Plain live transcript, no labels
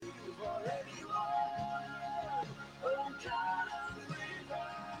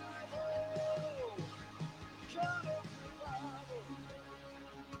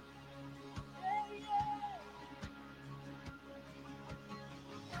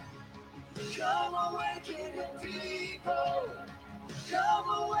Come awaken your people. Come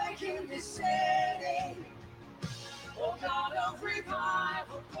awaken this city. Oh God of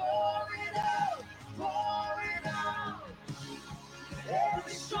revival, pour it out, pour it out.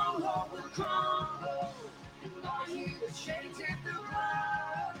 Every stronghold will crumble. And I hear the chains hit the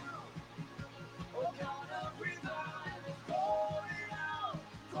ground. Oh God of revival, pour it out,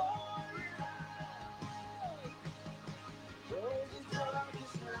 pour it out. Oh, the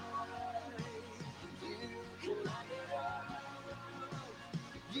darkest night, you can light it up.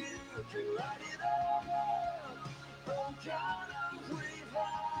 You can light it up. Oh God of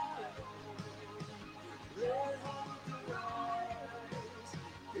revival, let hope arise.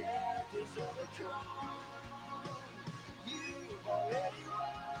 Death is overcome. You've already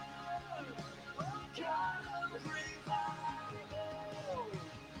won. Oh God of revival.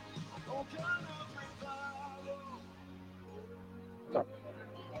 Oh God of revival.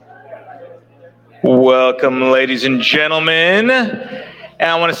 Welcome, ladies and gentlemen. And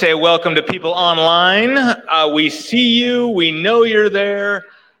I want to say welcome to people online. We see you. We know you're there.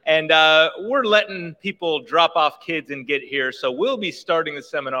 And we're letting people drop off kids and get here. So we'll be starting the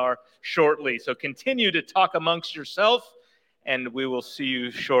seminar shortly. So continue to talk amongst yourself, and we will see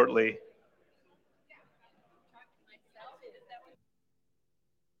you shortly.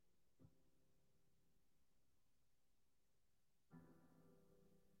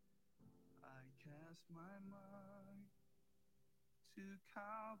 I cast my mind to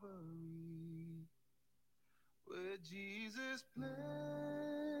Calvary, where Jesus bled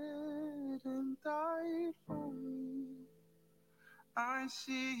and died for me. I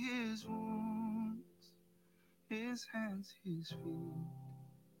see his wounds, his hands, his feet,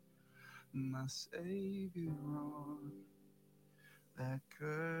 my Savior on that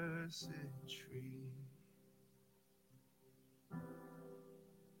cursed tree.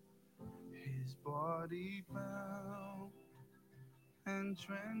 His body bound and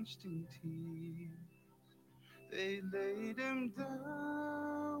drenched in tears, they laid him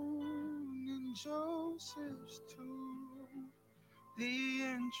down in Joseph's tomb, the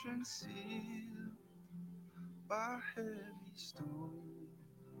entrance sealed by heavy stone.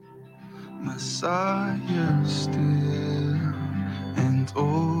 Messiah still and all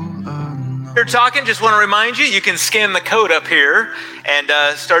alone. You're talking, just want to remind you, you can scan the code up here and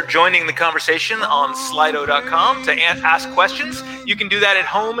start joining the conversation on Slido.com to ask questions. You can do that at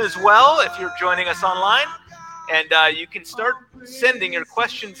home as well if you're joining us online. And you can start sending your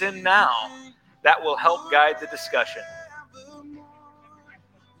questions in now. That will help guide the discussion.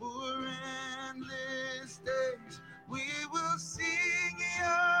 For endless days, we will sing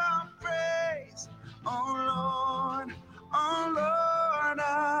your praise, oh Lord,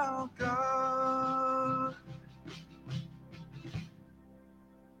 our God.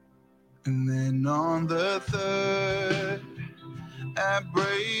 And then on the third, at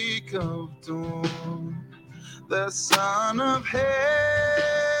break of dawn, the Son of Heaven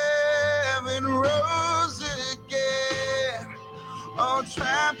rose again. Oh,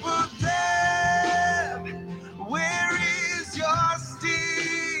 trampled death, where is your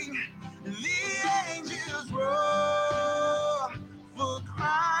sting? The angels roar for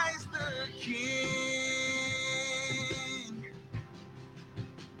Christ the King.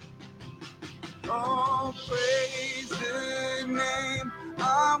 Oh, praise the name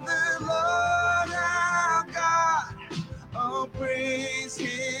of the Lord our God. Oh, praise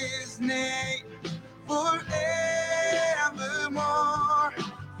his name forevermore.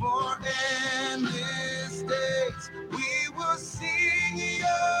 For endless days we will sing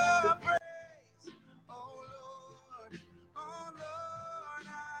your praise, oh Lord,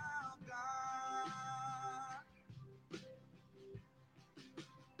 our God.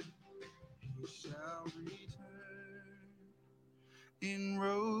 He shall return in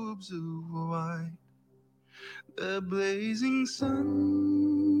robes of white, the blazing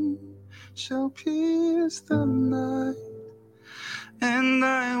sun shall pierce the night, and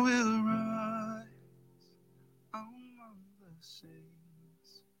I will rise among the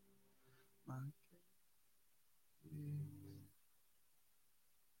saints. My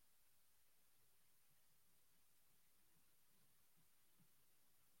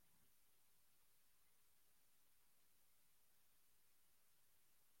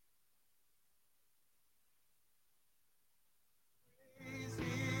praise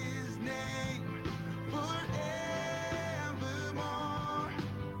his name forevermore.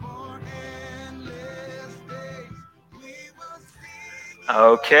 For endless days we will sing.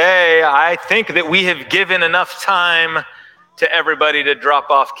 Okay, I think that we have given enough time to everybody to drop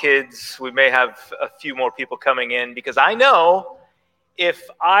off kids. We may have a few more people coming in because I know if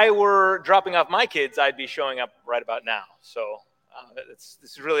I were dropping off my kids, I'd be showing up right about now. So this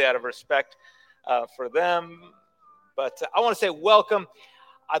is really out of respect for them. But I want to say welcome.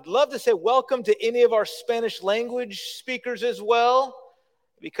 I'd love to say welcome to any of our Spanish language speakers as well,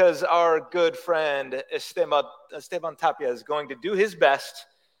 because our good friend Esteban Tapia is going to do his best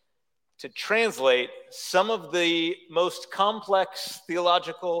to translate some of the most complex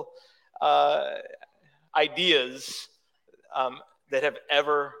theological ideas that have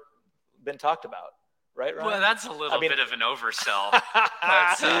ever been talked about. Right, Ryan? Well, that's a little bit of an oversell.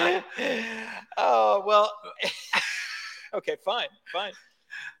 Oh, well, okay, fine.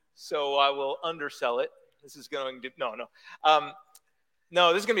 So I will undersell it. This is going to,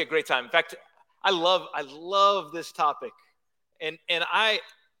 no, this is going to be a great time. In fact, I love this topic. And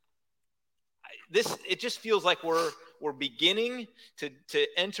it just feels like we're beginning to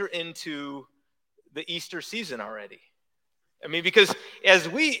enter into the Easter season already. I mean, because as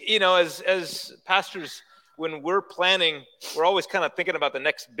we, as pastors, when we're planning, we're always kind of thinking about the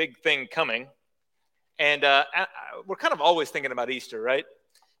next big thing coming. And we're kind of always thinking about Easter, right?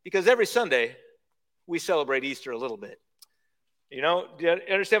 Because every Sunday, we celebrate Easter a little bit. Do you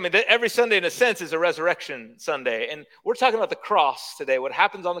understand? I mean, every Sunday, in a sense, is a resurrection Sunday. And we're talking about the cross today, what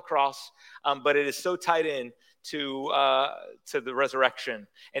happens on the cross, but it is so tied in to the resurrection.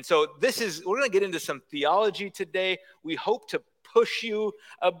 And so we're going to get into some theology today. We hope to push you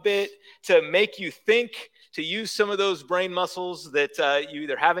a bit, to make you think, to use some of those brain muscles that you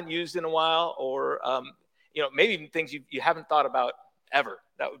either haven't used in a while, or maybe even things you haven't thought about ever.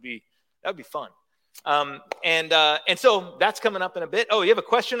 That would be fun. And so that's coming up in a bit. Oh, you have a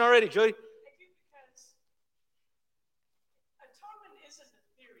question already, Jody? I do, because atonement isn't a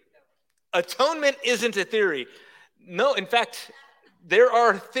theory, though. Atonement isn't a theory. No, in fact, there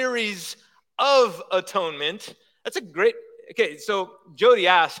are theories of atonement. That's a great. Okay, so Jody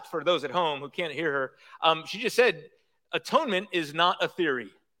asked, for those at home who can't hear her, she just said, atonement is not a theory.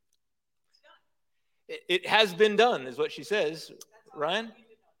 It has been done, is what she says. Ryan?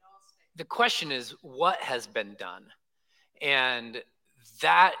 The question is, what has been done? And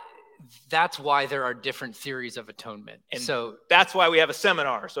that's why there are different theories of atonement. And so that's why we have a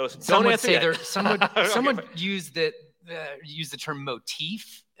seminar. So some don't would answer say yet. some would use the term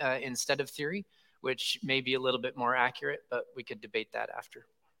motif instead of theory, which may be a little bit more accurate, but we could debate that after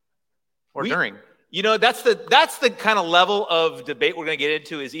or during. That's the kind of level of debate we're going to get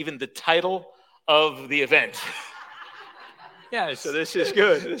into, is even the title of the event. Yeah, so this is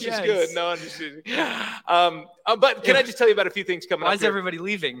good. This is good. No, I'm just kidding. But can I just tell you about a few things coming up? Why is everybody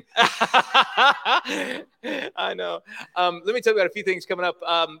leaving? I know. Let me tell you about a few things coming up.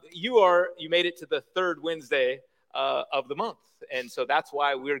 You made it to the third Wednesday of the month, and so that's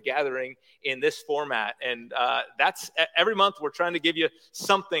why we're gathering in this format. And that's every month we're trying to give you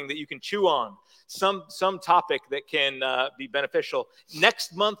something that you can chew on, some topic that can be beneficial.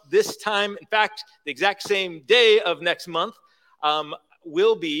 Next month, this time, in fact, the exact same day of next month,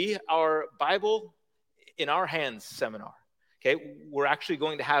 will be our Bible in Our Hands seminar. Okay, we're actually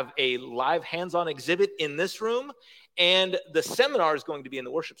going to have a live hands-on exhibit in this room, and the seminar is going to be in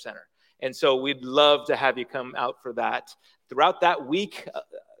the worship center. And so we'd love to have you come out for that. Throughout that week,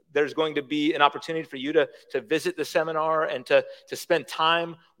 there's going to be an opportunity for you to visit the seminar and to spend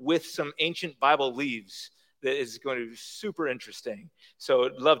time with some ancient Bible leaves. That is going to be super interesting. So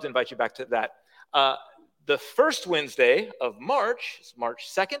I'd love to invite you back to that. The first Wednesday of March is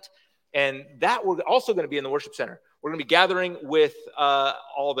March 2nd, and that we're also going to be in the worship center. We're going to be gathering with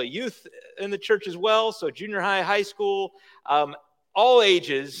all the youth in the church as well, so junior high, high school, all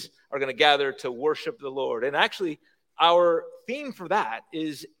ages are going to gather to worship the Lord. And actually, our theme for that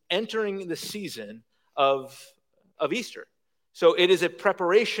is entering the season of Easter. So it is a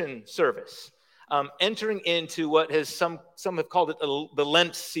preparation service, entering into what has some have called it the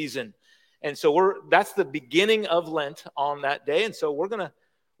Lent season. And so that's the beginning of Lent on that day. And so we're gonna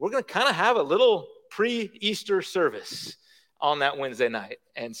kind of have a little pre-Easter service on that Wednesday night.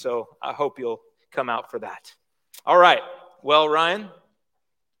 And so I hope you'll come out for that. All right. Well, Ryan,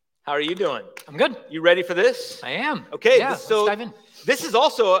 how are you doing? I'm good. You ready for this? I am. Okay. Yeah, So let's dive in. this is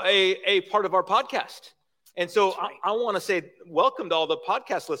also a part of our podcast. And so I want to say welcome to all the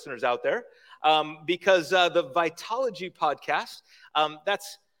podcast listeners out there, because the Vitalogy Podcast,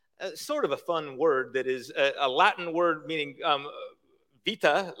 that's sort of a fun word that is a Latin word meaning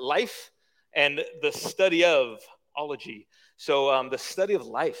vita, life, and the study of ology. So the study of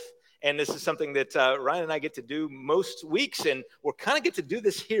life. And this is something that Ryan and I get to do most weeks, and we'll kind of get to do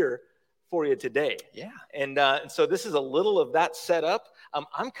this here for you today. Yeah. And so this is a little of that setup.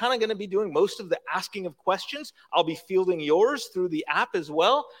 I'm kind of going to be doing most of the asking of questions. I'll be fielding yours through the app as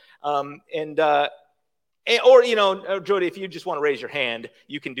well. Or, Jody, if you just want to raise your hand,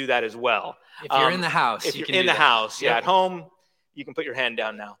 you can do that as well. If you're in the house, if you you're can in do the that. house, Yep. at home, you can put your hand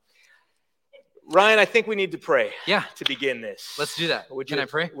down now. Ryan, I think we need to pray Yeah. to begin this. Let's do that. Can I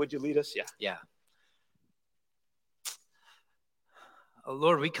pray? Would you lead us? Yeah. Yeah. Oh,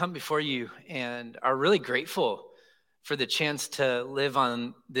 Lord, we come before you and are really grateful for the chance to live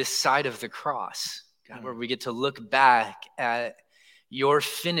on this side of the cross, God, where we get to look back at your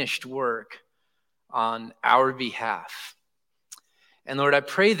finished work on our behalf. And Lord, I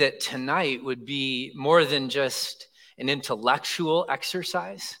pray that tonight would be more than just an intellectual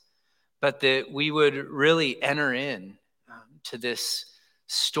exercise, but that we would really enter in to this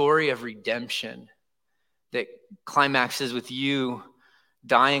story of redemption that climaxes with you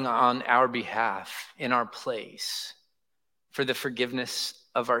dying on our behalf in our place for the forgiveness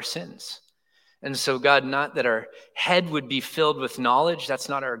of our sins. And so, God, not that our head would be filled with knowledge, that's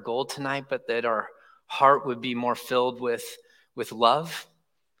not our goal tonight, but that our heart would be more filled with love,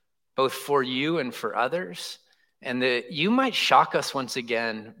 both for you and for others, and that you might shock us once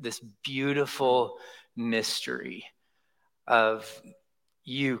again, this beautiful mystery of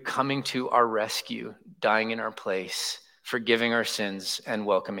you coming to our rescue, dying in our place, forgiving our sins, and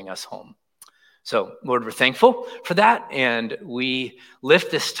welcoming us home. So, Lord, we're thankful for that, and we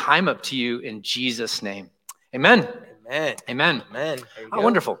lift this time up to you in Jesus' name. Amen. Amen. Amen. Amen. There you Oh, go.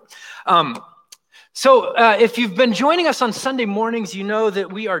 wonderful. So if you've been joining us on Sunday mornings, you know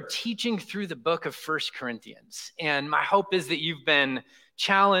that we are teaching through the book of 1 Corinthians. And my hope is that you've been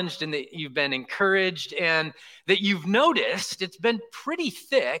challenged and that you've been encouraged and that you've noticed it's been pretty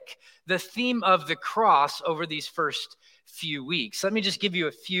thick, the theme of the cross over these first few weeks. Let me just give you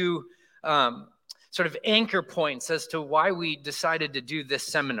a few sort of anchor points as to why we decided to do this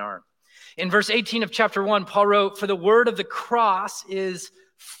seminar. In verse 18 of chapter 1, Paul wrote, "For the word of the cross is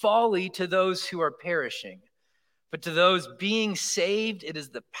folly to those who are perishing, but to those being saved, it is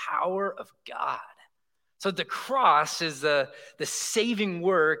the power of God." So the cross is the saving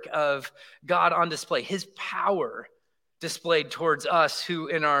work of God on display, his power displayed towards us who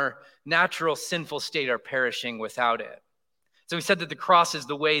in our natural sinful state are perishing without it. So we said that the cross is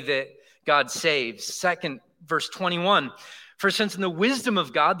the way that God saves. Second, verse 21, "For since in the wisdom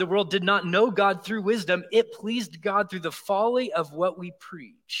of God, the world did not know God through wisdom, it pleased God through the folly of what we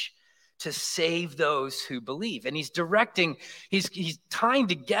preach to save those who believe." And he's tying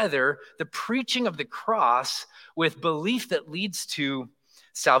together the preaching of the cross with belief that leads to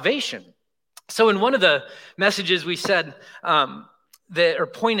salvation. So in one of the messages we said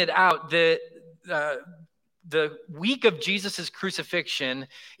pointed out that the week of Jesus' crucifixion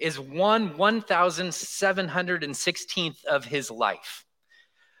is 1,716th of his life,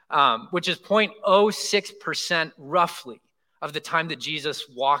 which is 0.06% roughly of the time that Jesus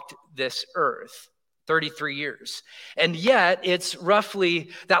walked this earth, 33 years. And yet it's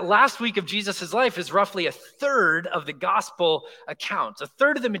roughly, that last week of Jesus' life is roughly a third of the gospel accounts. A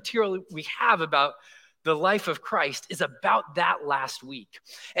third of the material we have about the life of Christ is about that last week.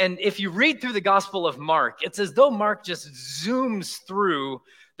 And if you read through the Gospel of Mark, it's as though Mark just zooms through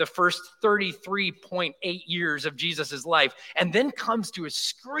the first 33.8 years of Jesus' life and then comes to a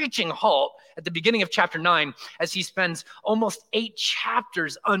screeching halt at the beginning of chapter 9 as he spends almost 8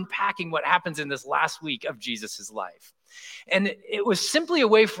 chapters unpacking what happens in this last week of Jesus' life. And it was simply a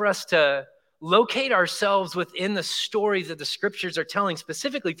way for us to locate ourselves within the story that the scriptures are telling,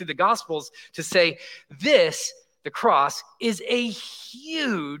 specifically through the Gospels, to say this, the cross, is a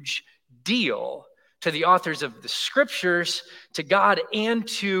huge deal to the authors of the scriptures, to God, and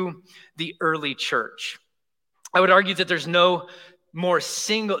to the early church. I would argue that there's no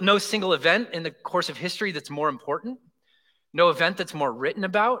single event in the course of history that's more important, no event that's more written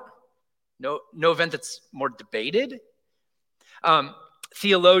about, no event that's more debated.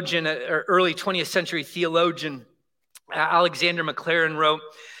 Early 20th century theologian Alexander McLaren wrote,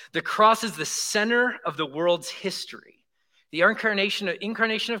 "The cross is the center of the world's history. The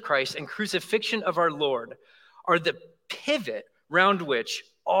incarnation of Christ and crucifixion of our Lord are the pivot round which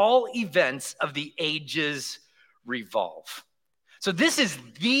all events of the ages revolve." So this is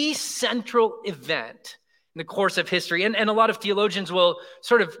the central event in the course of history. And a lot of theologians will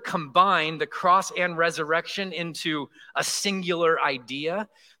sort of combine the cross and resurrection into a singular idea.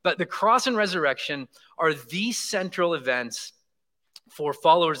 But the cross and resurrection are the central events for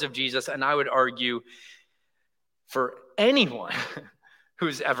followers of Jesus, and I would argue for anyone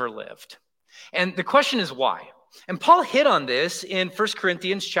who's ever lived. And the question is why? And Paul hit on this in 1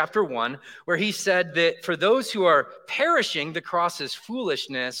 Corinthians chapter 1, where he said that for those who are perishing, the cross is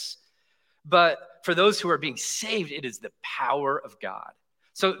foolishness, but for those who are being saved, it is the power of God.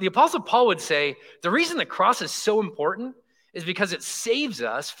 So the Apostle Paul would say the reason the cross is so important is because it saves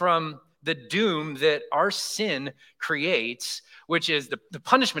us from the doom that our sin creates, which is the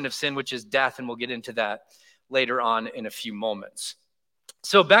punishment of sin, which is death. And we'll get into that later on in a few moments.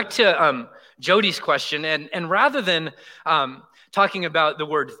 So back to Jody's question. And rather than talking about the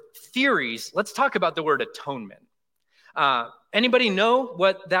word theories, let's talk about the word atonement. Anybody know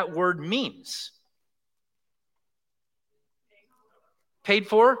what that word means? Paid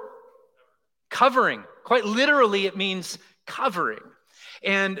for? Covering. Quite literally, it means covering.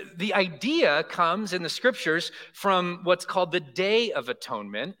 And the idea comes in the scriptures from what's called the Day of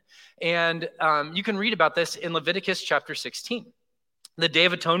Atonement. And you can read about this in Leviticus chapter 16. The Day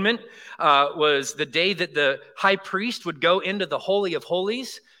of Atonement was the day that the high priest would go into the Holy of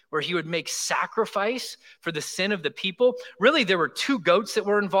Holies, where he would make sacrifice for the sin of the people. Really, there were two goats that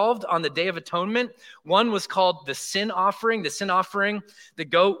were involved on the Day of Atonement. One was called the sin offering. The sin offering, the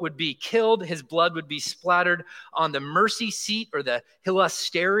goat would be killed. His blood would be splattered on the mercy seat, or the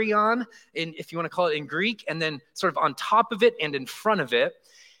hilasterion, if you want to call it in Greek, and then sort of on top of it and in front of it.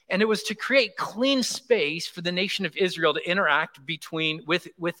 And it was to create clean space for the nation of Israel to interact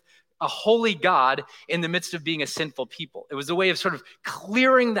with a holy God in the midst of being a sinful people. It was a way of sort of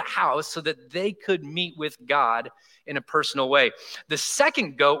clearing the house so that they could meet with God in a personal way. The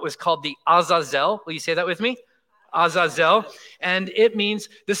second goat was called the Azazel. Will you say that with me? Azazel. And it means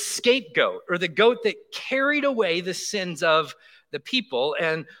the scapegoat, or the goat that carried away the sins of the people.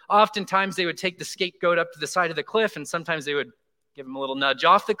 And oftentimes they would take the scapegoat up to the side of the cliff, and sometimes they would give him a little nudge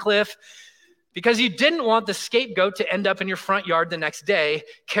off the cliff, because you didn't want the scapegoat to end up in your front yard the next day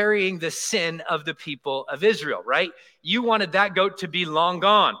carrying the sin of the people of Israel, right? You wanted that goat to be long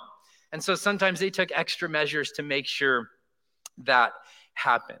gone. And so sometimes they took extra measures to make sure that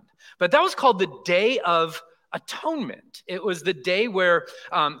happened. But that was called the Day of Atonement. It was the day where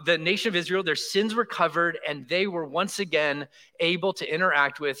the nation of Israel, their sins were covered, and they were once again able to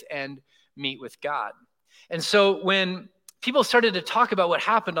interact with and meet with God. And so when people started to talk about what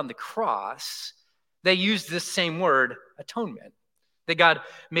happened on the cross, they used this same word, atonement. That God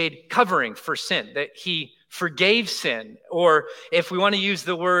made covering for sin, that he forgave sin. Or if we want to use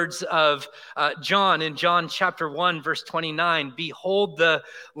the words of John in John chapter 1, verse 29, behold the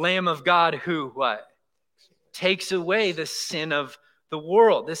Lamb of God who, what? Takes away the sin of the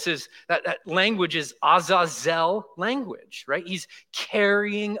world. This is, that language is Azazel language, right? He's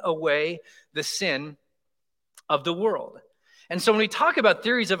carrying away the sin of the world. And so when we talk about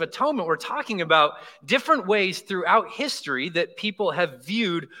theories of atonement, we're talking about different ways throughout history that people have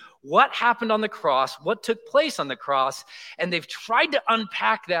viewed what happened on the cross, what took place on the cross, and they've tried to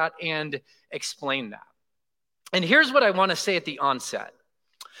unpack that and explain that. And here's what I want to say at the onset.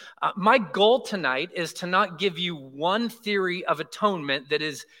 My goal tonight is to not give you one theory of atonement that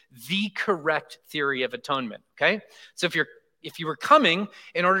is the correct theory of atonement, okay? So if you were coming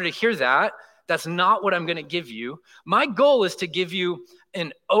in order to hear that, that's not what I'm going to give you. My goal is to give you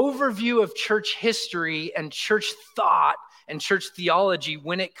an overview of church history and church thought and church theology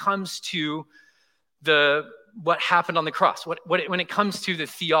when it comes to what happened on the cross, when it comes to the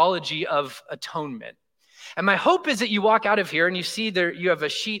theology of atonement. And my hope is that you walk out of here and you see there, you have a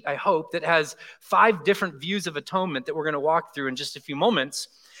sheet, I hope, that has 5 different views of atonement that we're going to walk through in just a few moments.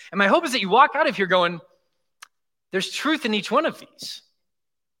 And my hope is that you walk out of here going, there's truth in each one of these.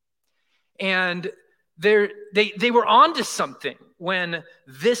 And they were onto something when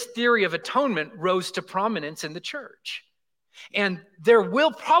this theory of atonement rose to prominence in the church. And there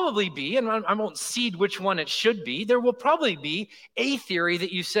will probably be, and I won't seed which one it should be, there will probably be a theory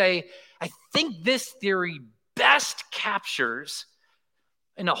that you say, I think this theory best captures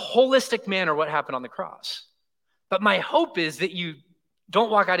in a holistic manner what happened on the cross. But my hope is that you don't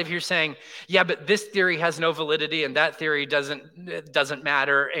walk out of here saying, yeah, but this theory has no validity and that theory doesn't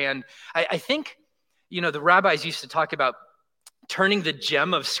matter. And I think, the rabbis used to talk about turning the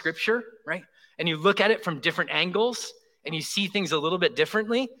gem of Scripture, right? And you look at it from different angles and you see things a little bit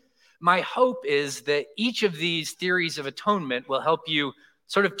differently. My hope is that each of these theories of atonement will help you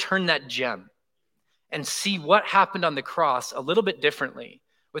sort of turn that gem and see what happened on the cross a little bit differently,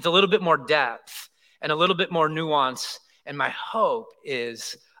 with a little bit more depth and a little bit more nuance. And my hope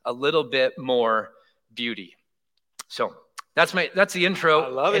is a little bit more beauty. So that's the intro. I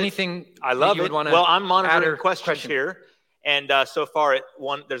love Anything it. I love you it. would want to Well, I'm monitoring add questions here, and so far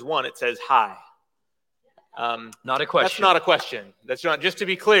there's one. It says hi. Not a question. That's not a question. That's not. Just to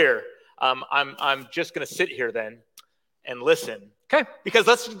be clear, I'm just going to sit here then and listen. Okay. Because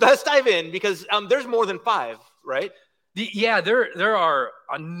let's dive in, because there's more than 5, right? There are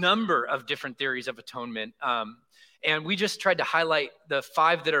a number of different theories of atonement. And we just tried to highlight the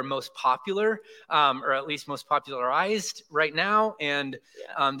 5 that are most popular, or at least most popularized right now. And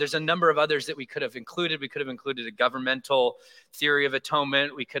there's a number of others that we could have included. We could have included a governmental theory of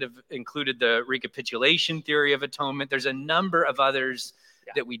atonement. We could have included the recapitulation theory of atonement. There's a number of others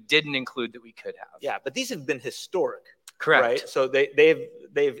that we didn't include that we could have. Yeah, but these have been historic. Correct. Right? So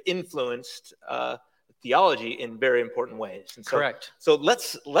they've influenced theology in very important ways. And so, Correct. So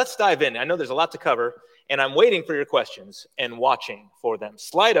let's dive in. I know there's a lot to cover, and I'm waiting for your questions and watching for them.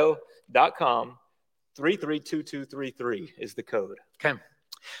 Slido.com 332233 is the code. Okay.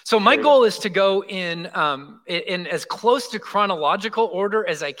 So my goal is to go in as close to chronological order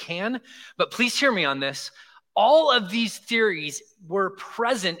as I can, but please hear me on this. All of these theories were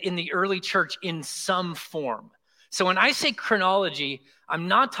present in the early church in some form. So when I say chronology, I'm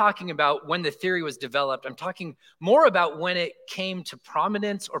not talking about when the theory was developed. I'm talking more about when it came to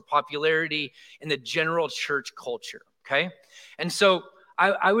prominence or popularity in the general church culture, okay? And so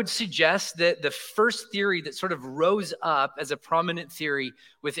I would suggest that the first theory that sort of rose up as a prominent theory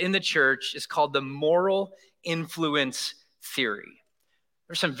within the church is called the moral influence theory.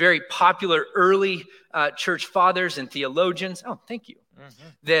 There's some very popular early church fathers and theologians,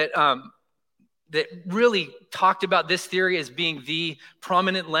 that really talked about this theory as being the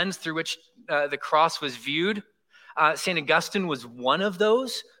prominent lens through which the cross was viewed. St. Augustine was one of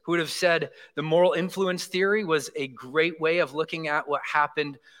those who would have said the moral influence theory was a great way of looking at what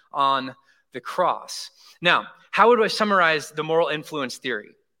happened on the cross. Now, how would I summarize the moral influence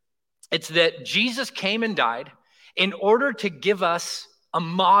theory? It's that Jesus came and died in order to give us a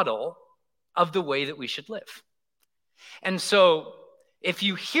model of the way that we should live. And so if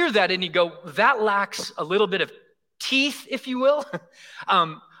you hear that and you go, that lacks a little bit of teeth, if you will,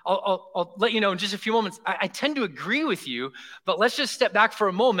 I'll let you know in just a few moments. I tend to agree with you, but let's just step back for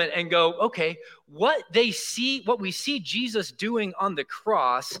a moment and go, okay, what we see Jesus doing on the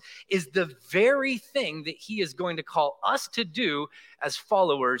cross is the very thing that he is going to call us to do as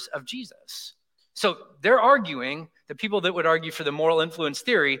followers of Jesus. So they're arguing, the people that would argue for the moral influence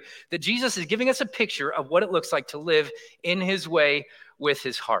theory, that Jesus is giving us a picture of what it looks like to live in his way with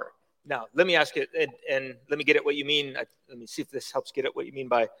his heart. Now, let me ask you, and let me get at what you mean. Let me see if this helps get at what you mean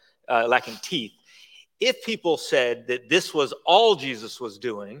by lacking teeth. If people said that this was all Jesus was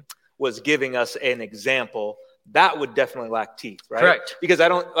doing, was giving us an example, that would definitely lack teeth, right? Correct. Because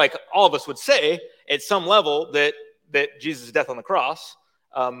all of us would say at some level that Jesus' death on the cross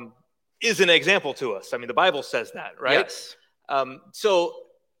is an example to us. I mean, the Bible says that, right? Yes. So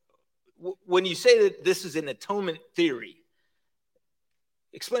when you say that this is an atonement theory,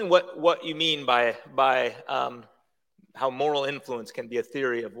 explain what you mean by how moral influence can be a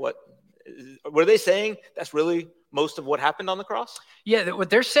theory of what. Were they saying that's really most of what happened on the cross? Yeah, what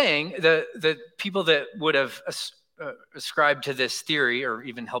they're saying, the people that would have ascribed to this theory or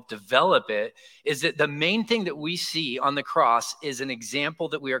even helped develop it, is that the main thing that we see on the cross is an example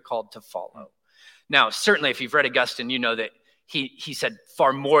that we are called to follow. Now, certainly if you've read Augustine, you know that he said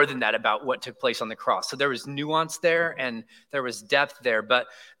far more than that about what took place on the cross. So there was nuance there and there was depth there. But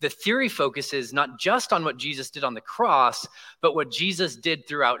the theory focuses not just on what Jesus did on the cross, but what Jesus did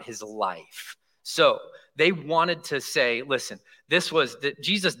throughout his life. So they wanted to say, listen, this was that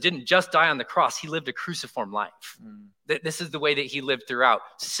Jesus didn't just die on the cross. He lived a cruciform life. This is the way that he lived throughout,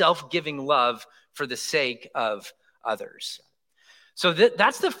 self-giving love for the sake of others. So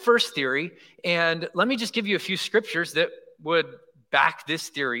that's the first theory. And let me just give you a few scriptures that would back this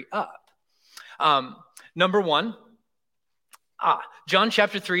theory up. Number one, John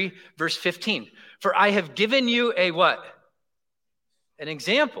chapter 3, verse 15. For I have given you a what? An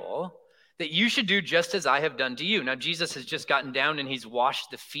example that you should do just as I have done to you. Now, Jesus has just gotten down and he's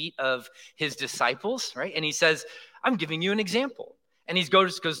washed the feet of his disciples, right? And he says, I'm giving you an example. And he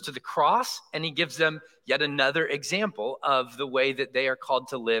goes to the cross and he gives them yet another example of the way that they are called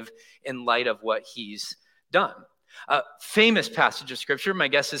to live in light of what he's done. Famous passage of scripture. My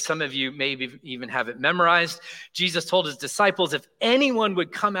guess is some of you maybe even have it memorized. Jesus told his disciples, if anyone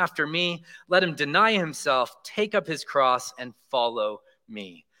would come after me, let him deny himself, take up his cross and follow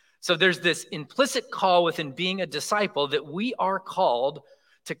me. So there's this implicit call within being a disciple that we are called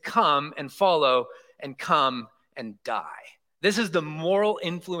to come and follow and come and die. This is the moral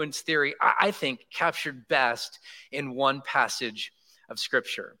influence theory, I think, captured best in one passage of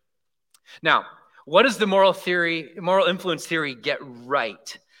scripture. Now, what does the moral influence theory get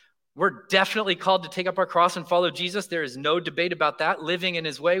right? We're definitely called to take up our cross and follow Jesus. There is no debate about that. Living in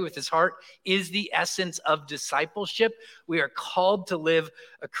his way with his heart is the essence of discipleship. We are called to live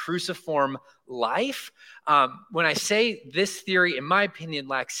a cruciform life. When I say this theory, in my opinion,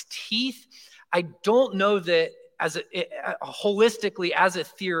 lacks teeth, I don't know that holistically as a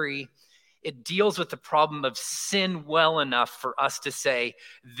theory, it deals with the problem of sin well enough for us to say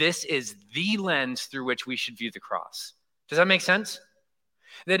this is the lens through which we should view the cross. Does that make sense?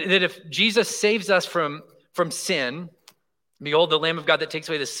 That if Jesus saves us from sin, behold, the Lamb of God that takes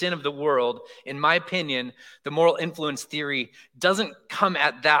away the sin of the world, in my opinion, the moral influence theory doesn't come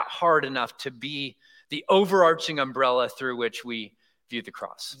at that hard enough to be the overarching umbrella through which we view the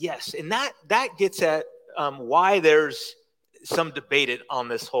cross. Yes, and that gets at why there's some debate on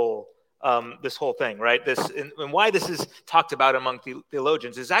this whole thing, right? And why this is talked about among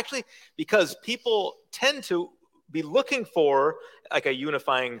theologians is actually because people tend to be looking for like a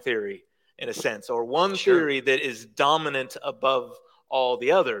unifying theory in a sense, or one theory that is dominant above all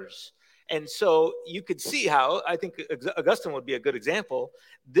the others. And so you could see how, I think Augustine would be a good example.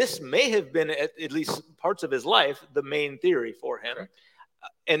 This may have been, at least parts of his life, the main theory for him. Correct.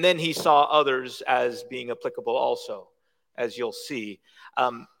 And then he saw others as being applicable also, as you'll see.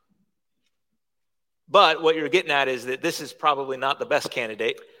 But what you're getting at is that this is probably not the best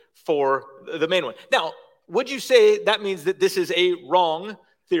candidate for the main one. Now, would you say that means that this is a wrong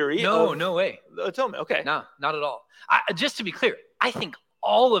theory? No way. Atonement. Okay. No, not at all. Just to be clear, I think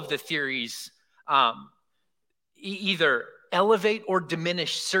all of the theories either elevate or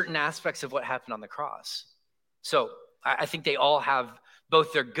diminish certain aspects of what happened on the cross. So I think they all have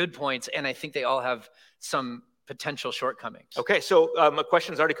both their good points, and I think they all have some potential shortcomings. Okay, so a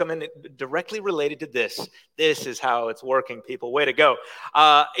question's already come in directly related to this. This is how it's working, people. Way to go.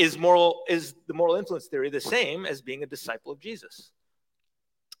 Is the moral influence theory the same as being a disciple of Jesus?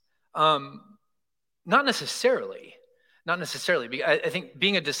 Not necessarily. Not necessarily. I think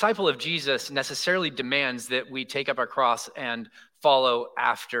being a disciple of Jesus necessarily demands that we take up our cross and follow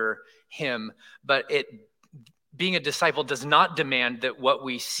after him. But being a disciple does not demand that what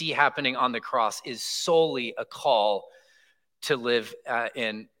we see happening on the cross is solely a call to live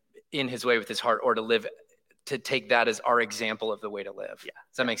in his way with his heart, or to take that as our example of the way to live. Yeah.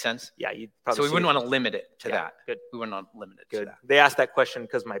 Does that make sense? Yeah. You'd probably so we wouldn't want to limit it to that. Good. We wouldn't want to limit it to that. They asked that question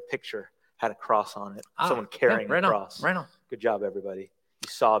because my picture had a cross on it. Someone carrying a cross. Right on. Good job, everybody. You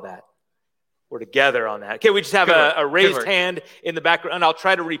saw that. We're together on that. Okay, we just have a raised hand in the background. And I'll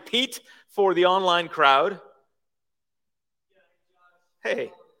try to repeat for the online crowd.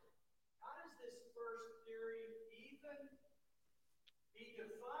 Hey. How does this first theory even be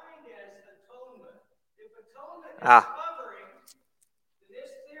defined as atonement? If atonement is covering, then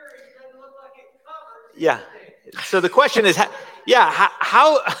this theory doesn't look like it covers. Yeah. So the question is,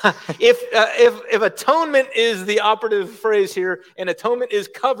 how if atonement is the operative phrase here, and atonement is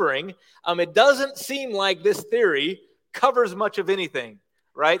covering, it doesn't seem like this theory covers much of anything,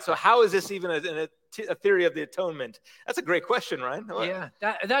 right? So how is this even a theory of the atonement? That's a great question, Ryan. Yeah,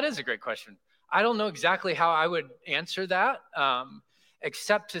 that is a great question. I don't know exactly how I would answer that,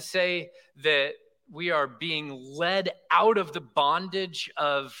 except to say that we are being led out of the bondage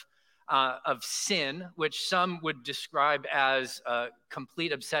of sin, which some would describe as a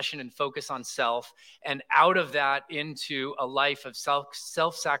complete obsession and focus on self, and out of that into a life of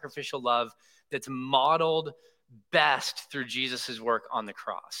self-sacrificial love that's modeled best through Jesus's work on the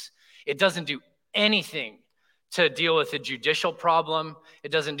cross. It doesn't do anything to deal with the judicial problem.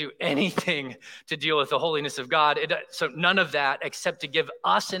 It doesn't do anything to deal with the holiness of God. So none of that, except to give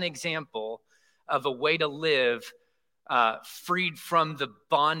us an example of a way to live freed from the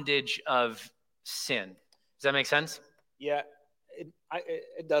bondage of sin. Does that make sense? Yeah,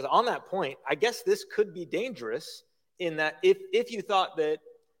 it does. On that point, I guess this could be dangerous in that if you thought that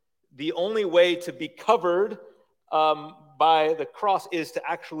the only way to be covered by the cross is to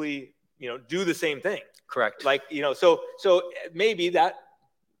actually, do the same thing. Correct. Like, so maybe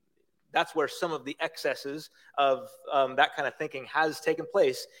that's where some of the excesses of that kind of thinking has taken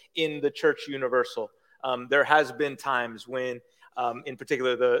place in the church universal. There has been times when, in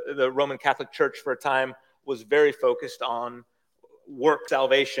particular, the Roman Catholic Church for a time was very focused on work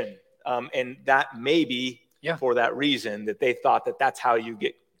salvation. And that may be for that reason that they thought that that's how you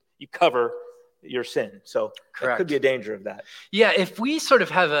cover your sin. So there could be a danger of that. Yeah, if we sort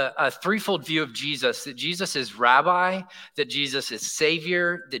of have a threefold view of Jesus, that Jesus is rabbi, that Jesus is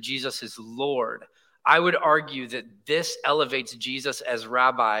savior, that Jesus is Lord, I would argue that this elevates Jesus as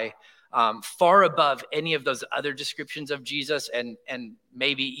rabbi far above any of those other descriptions of Jesus, and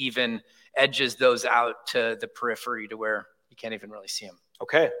maybe even edges those out to the periphery to where you can't even really see him.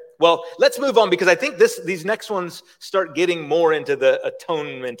 Okay. Well, let's move on because I think these next ones start getting more into the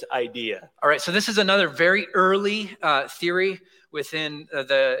atonement idea. All right, so this is another very early theory within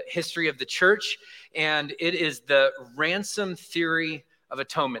the history of the church, and it is the ransom theory of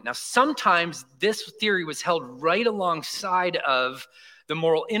atonement. Now, sometimes this theory was held right alongside of the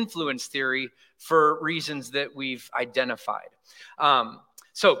moral influence theory for reasons that we've identified.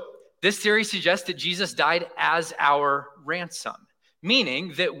 So this theory suggests that Jesus died as our ransom,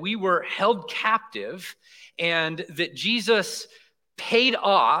 meaning that we were held captive and that Jesus paid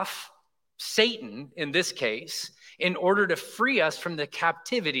off Satan, in this case, in order to free us from the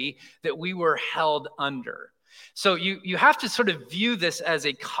captivity that we were held under. So you have to sort of view this as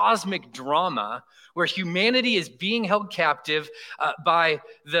a cosmic drama where humanity is being held captive by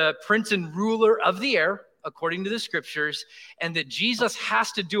the prince and ruler of the air, according to the scriptures, and that Jesus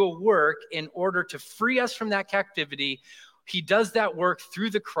has to do a work in order to free us from that captivity. He does that work through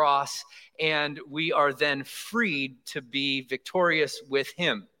the cross, and we are then freed to be victorious with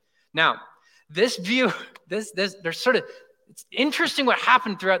him. Now, this view, there's sort of, it's interesting what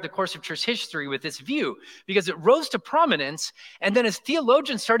happened throughout the course of church history with this view, because it rose to prominence, and then as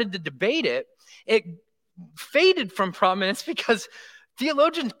theologians started to debate it, it faded from prominence because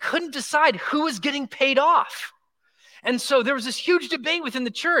theologians couldn't decide who was getting paid off. And so there was this huge debate within the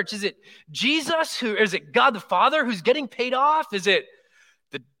church. Is it Jesus is it God the Father who's getting paid off? Is it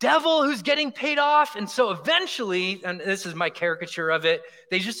the devil who's getting paid off? And so eventually, and this is my caricature of it,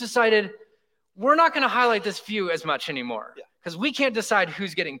 they just decided, we're not going to highlight this view as much anymore because we can't decide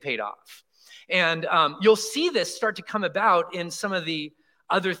who's getting paid off. And you'll see this start to come about in some of the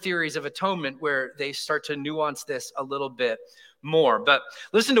other theories of atonement where they start to nuance this a little bit more. But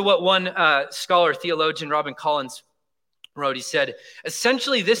listen to what one scholar, theologian, Robin Collins, wrote. He said,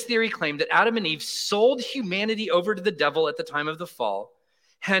 essentially, this theory claimed that Adam and Eve sold humanity over to the devil at the time of the fall.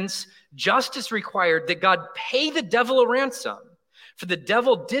 Hence, justice required that God pay the devil a ransom. For the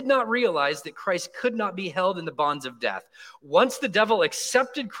devil did not realize that Christ could not be held in the bonds of death. Once the devil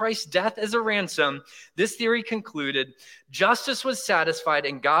accepted Christ's death as a ransom, this theory concluded justice was satisfied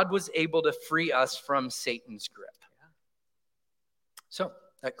and God was able to free us from Satan's grip. So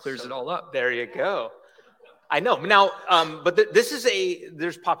that clears it all up. There you go. I know. Now, but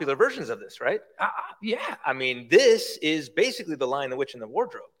there's popular versions of this, right? Yeah. I mean, this is basically the Lion, the Witch, and the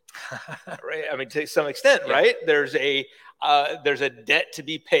Wardrobe, right? I mean, to some extent, right? There's a debt to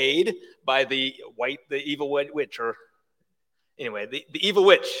be paid by the evil witch, or anyway, the evil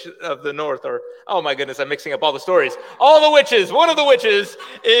witch of the north, or, oh my goodness, I'm mixing up all the stories. All the witches, one of the witches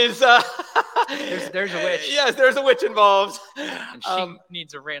is... there's a witch. Yes, there's a witch involved. And she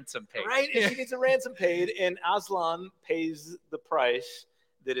needs a ransom paid. Right, and she needs a ransom paid, and Aslan pays the price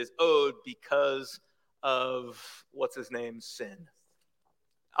that is owed because of, what's his name, sin.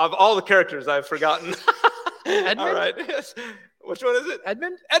 Of all the characters, I've forgotten. Edmund? All right, yes. Which one is it?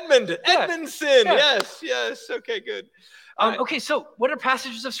 Edmund? Edmund. Yeah. Edmund's sin. Yeah. Yes. Okay, good. Okay, so what are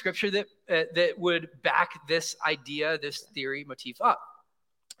passages of scripture that would back this idea, this theory motif up?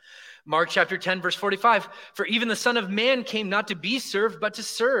 Mark chapter 10, verse 45. For even the Son of Man came not to be served, but to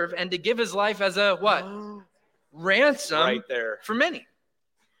serve, and to give his life as a what? Ransom Right there. for many.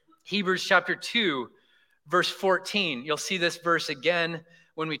 Hebrews chapter 2, verse 14. You'll see this verse again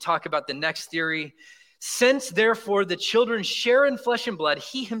when we talk about the next theory. Since, therefore, the children share in flesh and blood,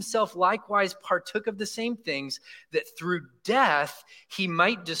 he himself likewise partook of the same things, that through death he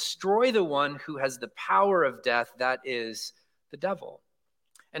might destroy the one who has the power of death, that is the devil.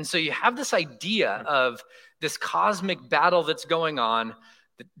 And so you have this idea of this cosmic battle that's going on.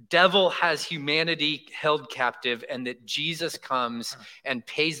 The devil has humanity held captive, and that Jesus comes and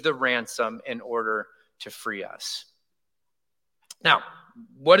pays the ransom in order to free us. Now,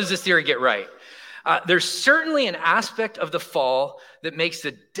 what does this theory get right? There's certainly an aspect of the fall that makes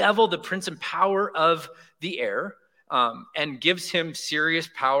the devil the prince and power of the air, and gives him serious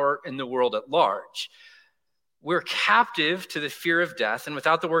power in the world at large. We're captive to the fear of death, and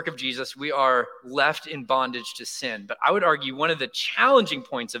without the work of Jesus, we are left in bondage to sin. But I would argue one of the challenging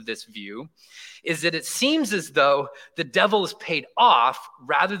points of this view is that it seems as though the devil is paid off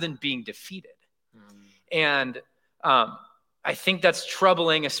rather than being defeated. And I think that's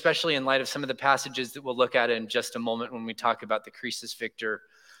troubling, especially in light of some of the passages that we'll look at in just a moment when we talk about the Christus Victor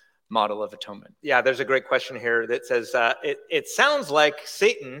model of atonement. Yeah, there's a great question here that says, it sounds like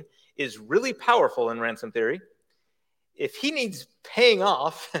Satan is really powerful in ransom theory. If he needs paying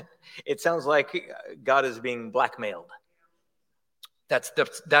off, it sounds like God is being blackmailed. That's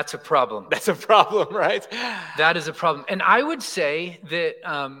a problem. That's a problem, right? That is a problem. And I would say that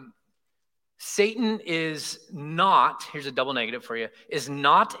Satan is not, here's a double negative for you, is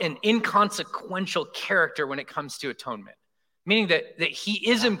not an inconsequential character when it comes to atonement. Meaning that he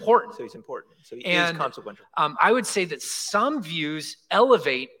is important. So he's important. So he And, is consequential. I would say that some views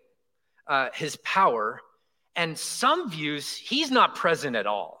elevate his power, and some views he's not present at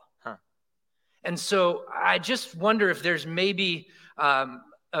all. Huh. And so I just wonder if there's maybe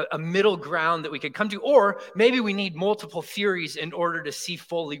a middle ground that we could come to, or maybe we need multiple theories in order to see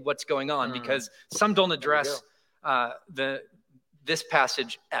fully what's going on, because some don't address this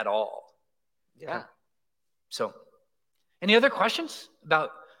passage at all. Yeah. So, any other questions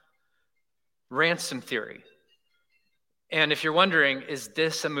about ransom theory? And if you're wondering, is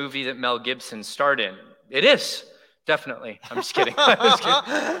this a movie that Mel Gibson starred in? It is, definitely. I'm just kidding.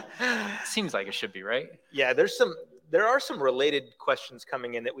 Seems like it should be, right? Yeah, there are some related questions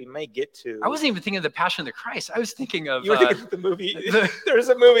coming in that we may get to. I wasn't even thinking of the Passion of the Christ. I was thinking of... You were thinking of the movie. There's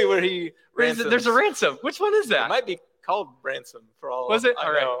a movie where he ransoms. There's a ransom. Which one is that? It might be called Ransom for all. Was it? I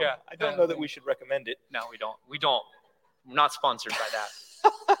All right, know. yeah. I don't know that we should recommend it. No, we don't. We don't. We're not sponsored by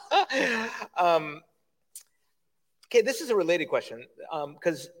that. Okay, this is a related question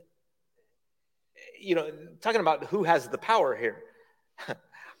because, talking about who has the power here,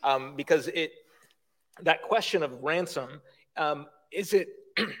 because that question of ransom, is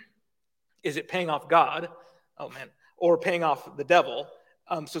it paying off God? Oh man, or paying off the devil?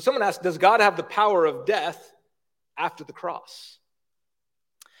 So someone asked, does God have the power of death after the cross?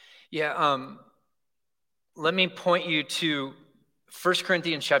 Yeah. Let me point you to 1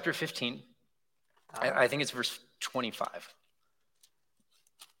 Corinthians chapter 15. I think it's verse 25.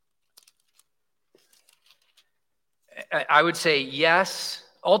 I would say yes,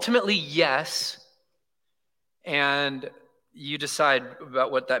 ultimately yes, and you decide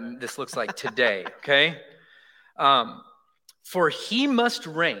about what this looks like today, okay? For he must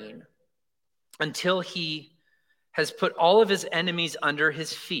reign until he has put all of his enemies under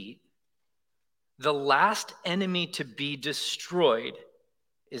his feet. The last enemy to be destroyed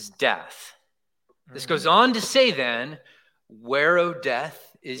is death. This goes on to say then, where, O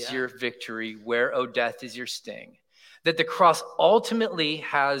death, is your victory? Where, O death, is your sting? That the cross ultimately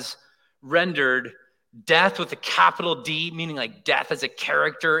has rendered death with a capital D, meaning like death as a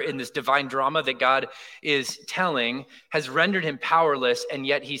character in this divine drama that God is telling, has rendered him powerless, and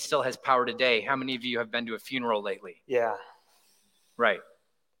yet he still has power today. How many of you have been to a funeral lately? Yeah. Right.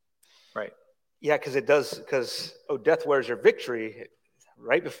 Yeah, because O death, where's your victory?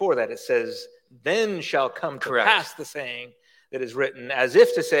 Right before that, it says, then shall come to pass the saying that is written, as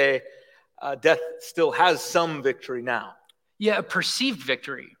if to say, death still has some victory now. Yeah, a perceived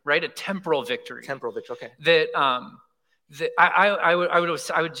victory, right? A temporal victory. Temporal victory, okay. That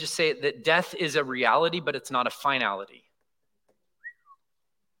I would just say that death is a reality, but it's not a finality.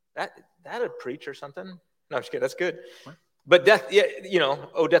 That'd preach or something. No, I'm just kidding. That's good. What? But death,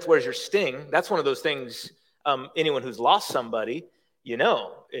 oh, death, where's your sting? That's one of those things, anyone who's lost somebody,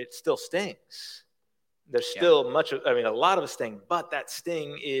 it still stings. There's still a lot of a sting, but that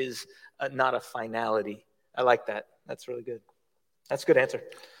sting is not a finality. I like that. That's really good. That's a good answer.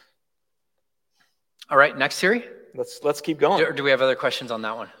 All right, next theory. Let's keep going. Do we have other questions on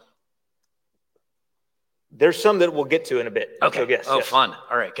that one? There's some that we'll get to in a bit. Okay. So yes. Fun.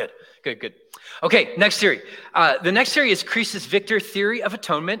 All right, good. Okay, next theory. The next theory is Croesus Victor theory of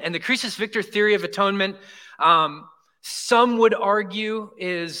atonement. And the Croesus Victor theory of atonement, some would argue,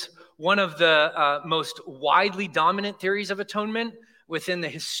 is one of the most widely dominant theories of atonement within the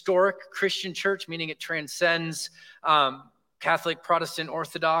historic Christian church, meaning it transcends Catholic, Protestant,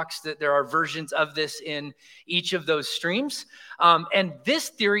 Orthodox, that there are versions of this in each of those streams. And this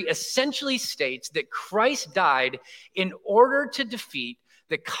theory essentially states that Christ died in order to defeat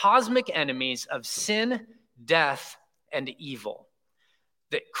the cosmic enemies of sin, death, and evil.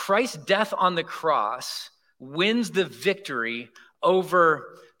 That Christ's death on the cross wins the victory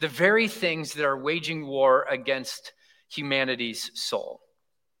over the very things that are waging war against humanity's soul.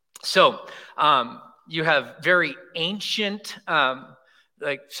 So you have very ancient,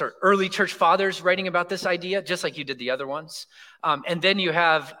 early church fathers writing about this idea, just like you did the other ones. And then you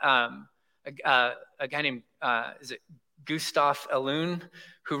have a guy named, Gustav Elun,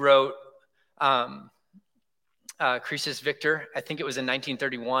 who wrote Croesus Victor. I think it was in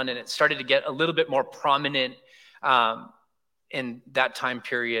 1931, and it started to get a little bit more prominent in that time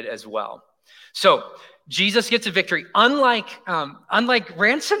period as well. So Jesus gets a victory. Unlike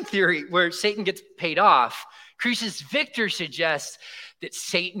ransom theory, where Satan gets paid off, Croesus Victor suggests that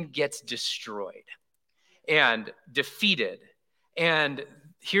Satan gets destroyed and defeated. And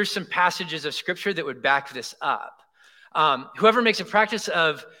here's some passages of scripture that would back this up. Whoever makes a practice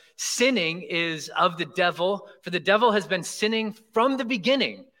of sinning is of the devil, for the devil has been sinning from the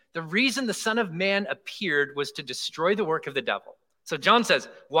beginning. The reason the Son of Man appeared was to destroy the work of the devil. So John says,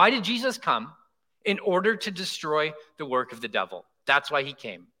 why did Jesus come? In order to destroy the work of the devil. That's why he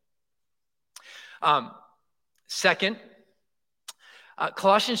came. Second,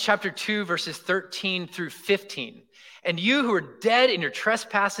 Colossians chapter 2, verses 13 through 15. And you who are dead in your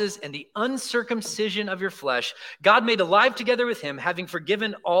trespasses and the uncircumcision of your flesh, God made alive together with him, having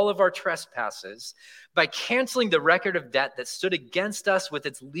forgiven all of our trespasses by canceling the record of debt that stood against us with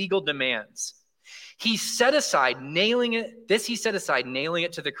its legal demands. He set aside, nailing it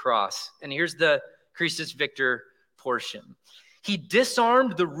to the cross. And here's the Christus Victor portion. He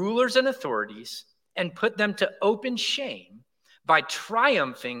disarmed the rulers and authorities and put them to open shame by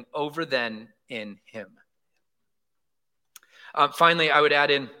triumphing over them in him. Finally, I would add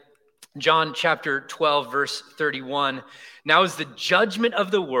in John chapter 12, verse 31. Now is the judgment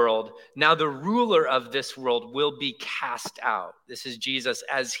of the world. Now the ruler of this world will be cast out. This is Jesus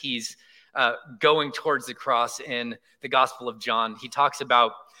as he's going towards the cross in the Gospel of John. He talks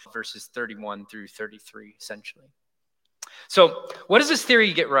about verses 31 through 33, essentially. So what does this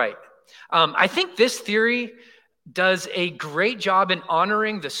theory get right? I think this theory does a great job in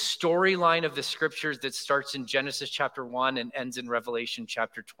honoring the storyline of the scriptures that starts in Genesis chapter 1 and ends in Revelation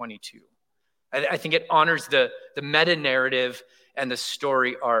chapter 22. I think it honors the meta-narrative and the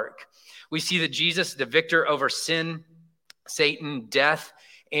story arc. We see that Jesus, the victor over sin, Satan, death,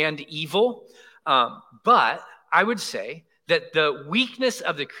 and evil. But I would say that the weakness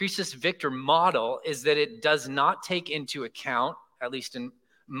of the Christus Victor model is that it does not take into account, at least in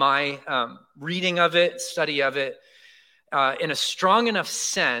my reading of it, study of it, in a strong enough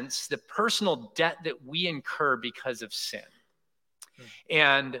sense, the personal debt that we incur because of sin.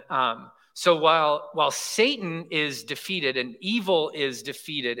 And so while Satan is defeated and evil is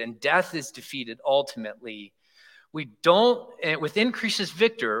defeated and death is defeated ultimately, within Christus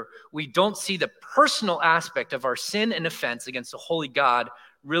Victor, we don't see the personal aspect of our sin and offense against a holy God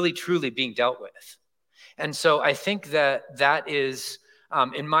really truly being dealt with. And so I think that is,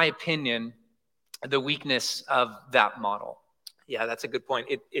 in my opinion, the weakness of that model. Yeah, that's a good point.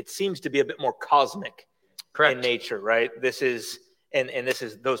 It seems to be a bit more cosmic in nature, right? This is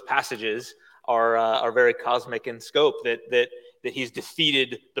those passages are very cosmic in scope, that he's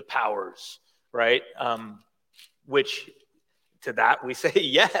defeated the powers, right? Which to that we say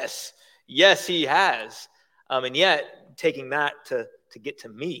yes, he has, and yet taking that to get to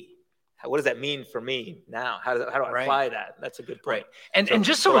me. What does that mean for me now? How do I apply that? That's a good point. Right. And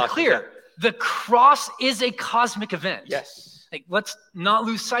just so we're clear, the cross is a cosmic event. Yes. Like, let's not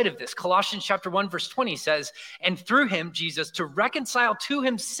lose sight of this. Colossians chapter 1, verse 20 says, and through him, Jesus, to reconcile to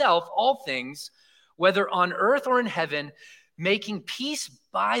himself all things, whether on earth or in heaven, making peace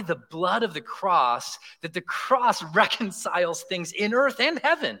by the blood of the cross, that the cross reconciles things in earth and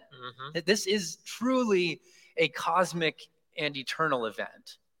heaven. Mm-hmm. That this is truly a cosmic and eternal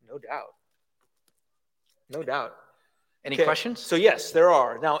event. No doubt. Any questions? So yes, there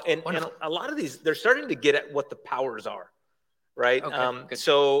are. Now, and a lot of these, they're starting to get at what the powers are, right? Okay,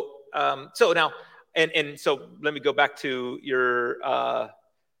 so now, and so let me go back to your,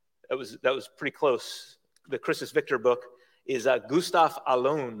 that was pretty close. The Christus Victor book is Gustav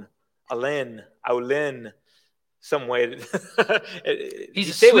Aulén, some way.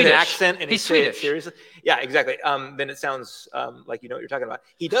 He's say Swedish. With an accent, and he's say Swedish. it seriously. Yeah, exactly. Then it sounds like you know what you're talking about.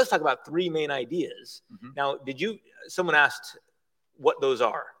 He does talk about three main ideas. Mm-hmm. Now, someone asked what those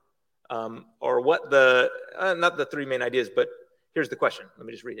are, or what not the three main ideas, but here's the question. Let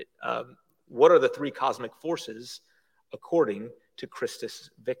me just read it. What are the three cosmic forces according to Christus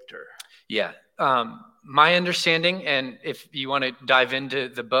Victor? Yeah. My understanding, and if you want to dive into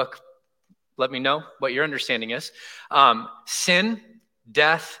the book, let me know what your understanding is. Sin,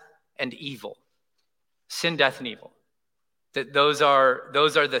 death, and evil. Sin, death, and evil. That those are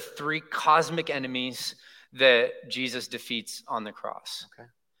the three cosmic enemies that Jesus defeats on the cross. Okay.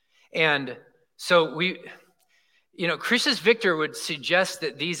 And so Christus Victor would suggest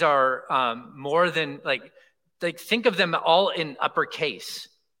that these are more than like think of them all in uppercase.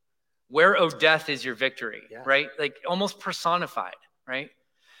 Where, O death, is your victory, right? Like almost personified, right?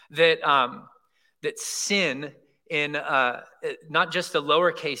 That sin in not just the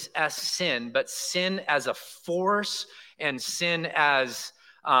lowercase s sin, but sin as a force and sin as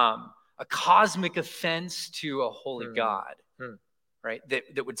a cosmic offense to a holy God, right?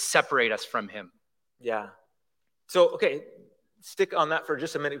 That would separate us from him. Yeah. So, okay, stick on that for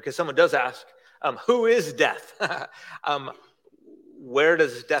just a minute because someone does ask, who is death? Where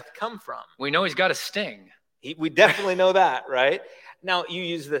does death come from? We know he's got a sting. We definitely know that, right? Now, you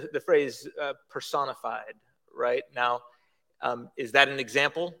use the phrase personified, right? Now, is that an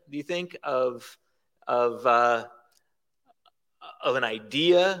example, do you think, of an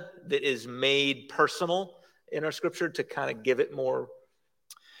idea that is made personal in our scripture to kind of give it more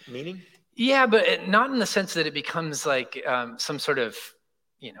meaning? Yeah, but not in the sense that it becomes like some sort of,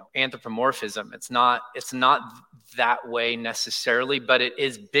 anthropomorphism. It's not that way necessarily, but it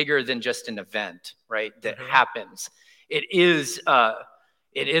is bigger than just an event, right? That happens. It is a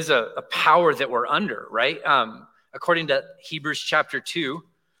power that we're under, right? According to Hebrews chapter 2,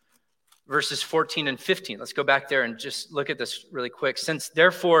 verses 14 and 15. Let's go back there and just look at this really quick. Since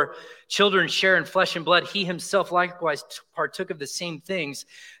therefore children share in flesh and blood, he himself likewise partook of the same things,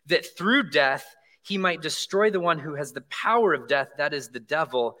 that through death he might destroy the one who has the power of death, that is the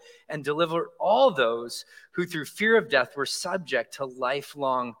devil, and deliver all those who through fear of death were subject to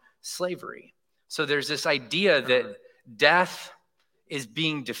lifelong slavery. So there's this idea that death is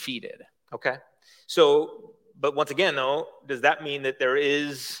being defeated. Okay. So, but once again, though, does that mean that there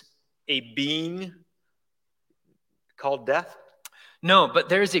is a being called death? No, but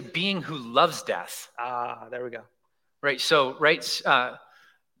there is a being who loves death. There we go. Right. So,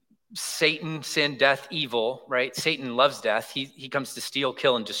 Satan, sin, death, evil, right? Satan loves death. He comes to steal,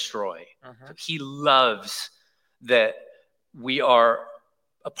 kill, and destroy. So he loves that we are,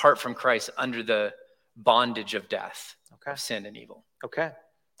 apart from Christ, under the bondage of death, of sin and evil. Okay.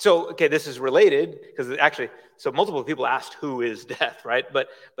 So, this is related because actually, so multiple people asked who is death, right? But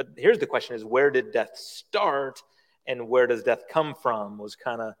here's the question: is where did death start, and where does death come from? Was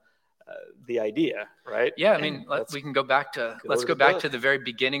kind of the idea, right? Yeah, I mean, we can go back to the very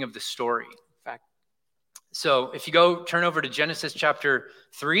beginning of the story. Fact. So, if you turn over to Genesis chapter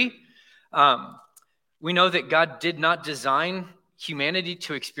 3, we know that God did not design humanity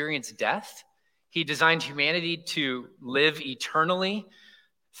to experience death. He designed humanity to live eternally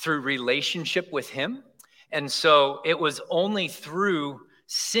through relationship with him. And so it was only through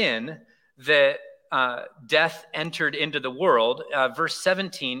sin that death entered into the world. Verse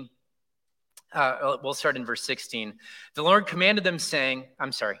 17, we'll start in verse 16. The Lord commanded them saying,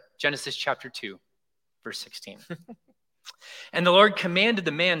 Genesis chapter 2, verse 16. And the Lord commanded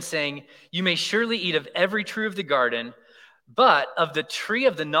the man saying, you may surely eat of every tree of the garden, but of the tree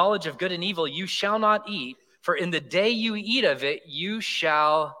of the knowledge of good and evil you shall not eat, for in the day you eat of it, you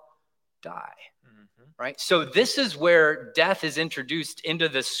shall die. Right? So this is where death is introduced into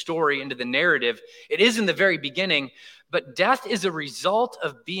the story, into the narrative. It is in the very beginning, but death is a result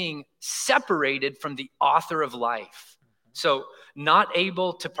of being separated from the author of life. So not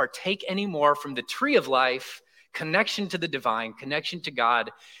able to partake anymore from the tree of life, connection to the divine, connection to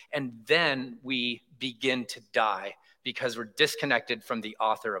God, and then we begin to die because we're disconnected from the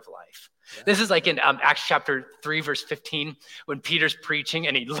author of life. Yeah. This is like in Acts chapter 3, verse 15, when Peter's preaching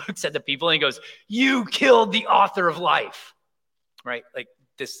and he looks at the people and he goes, you killed the author of life, right? Like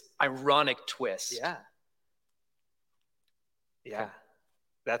this ironic twist. Yeah.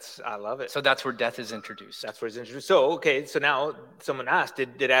 I love it. So that's where death is introduced. So, so now someone asked,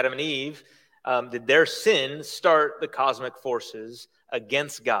 did Adam and Eve, did their sin start the cosmic forces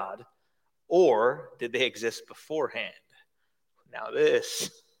against God, or did they exist beforehand? Now this.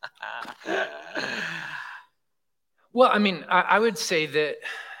 Well, I mean, I would say that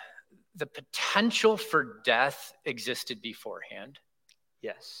the potential for death existed beforehand.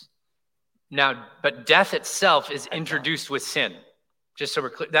 Yes. Now, but death itself is introduced with sin. Just so we're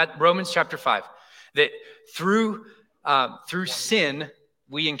clear, that Romans chapter 5, that through sin,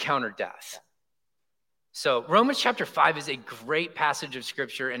 we encounter death. So Romans chapter 5 is a great passage of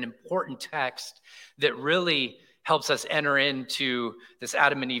scripture, an important text that really helps us enter into this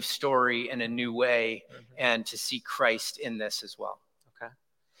Adam and Eve story in a new way and to see Christ in this as well. Okay.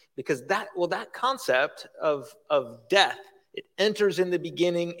 Because that concept of death, it enters in the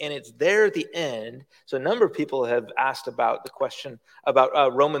beginning and it's there at the end. So a number of people have asked about the question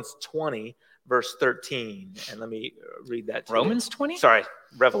about Romans 20, verse 13. And let me read that to Romans 20? Sorry,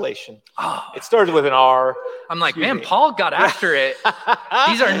 Revelation. Oh. It started with an R. I'm like, man, Paul got after it.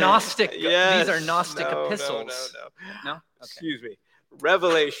 These are Gnostic. Yes. These are Gnostic epistles. No? Okay. Excuse me.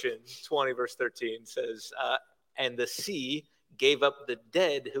 Revelation 20, verse 13 says, and the sea gave up the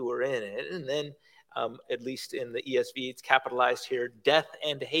dead who were in it. And then, at least in the ESV, it's capitalized here, death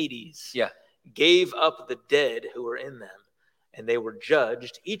and Hades gave up the dead who were in them. And they were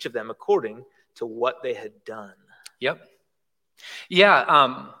judged, each of them according to what they had done. Yep.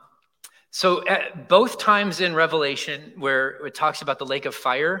 Yeah. So at both times in Revelation where it talks about the lake of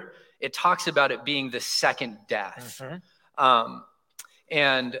fire, it talks about it being the second death.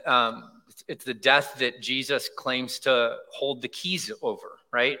 And it's the death that Jesus claims to hold the keys over,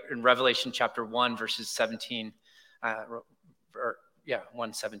 right? In Revelation chapter 1, verses 17,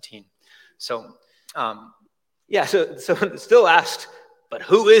 1:17. So, so still asked, but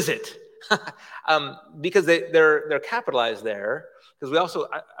who is it? Because they're capitalized there. Because we also,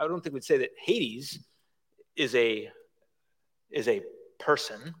 I don't think we'd say that Hades is a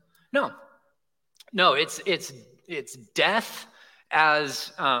person. No, it's death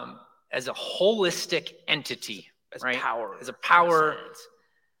as a holistic entity, As right? power. As a power.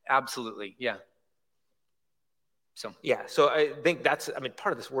 Absolutely, yeah. So I think that's,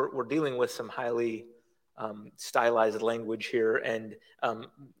 part of this, we're dealing with some highly stylized language here, and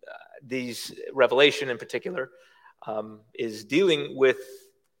these Revelation in particular is dealing with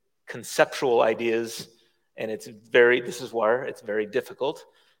conceptual ideas, and this is where it's very difficult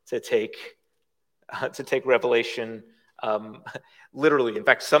to take Revelation literally. In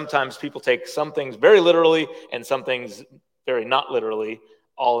fact, sometimes people take some things very literally and some things very not literally,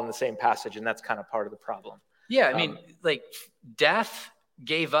 all in the same passage, and that's kind of part of the problem. Yeah, death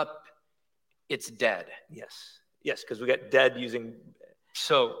gave up its dead. Yes, because we got dead using.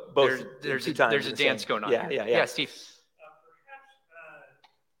 So both there's two times a the dance same. going on. Yeah, Steve. Perhaps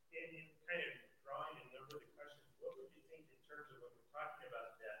in kind of drawing a number of the questions, what would you think in terms of when we're talking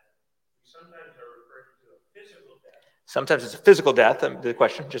about death? We sometimes are referring to a physical death. Sometimes it's a physical death. The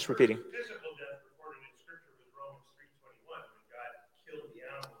question, just repeating. Physical death recorded in Scripture was Romans 3:21, when God killed the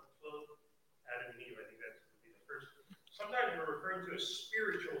animal and clothed Adam and Eve. I think that would be the first. Sometimes we're referring to a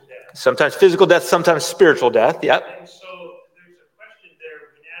spiritual death. Sometimes physical death, sometimes spiritual death. Yep. And so there's a question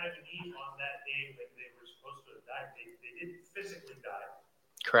there. When Adam and Eve on that day when they were supposed to have died, they didn't physically die.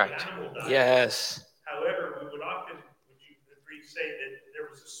 Correct. The animal died. Yes. However, would you agree, say that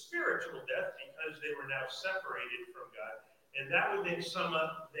there was a spiritual death because they were now separated from God, and that would then sum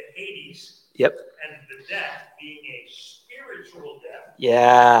up the Hades. Yep. And the death being a spiritual death.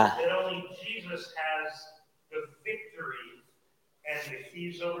 Yeah. That only Jesus has the victory and the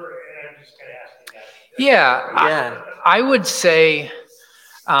keys over, and I'm just kind of asking that. Yeah. I would say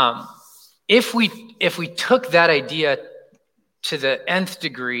if we took that idea to the nth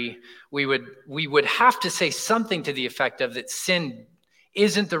degree, we would have to say something to the effect of that sin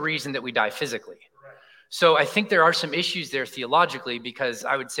isn't the reason that we die physically. Correct. So I think there are some issues there theologically, because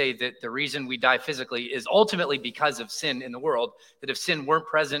I would say that the reason we die physically is ultimately because of sin in the world, that if sin weren't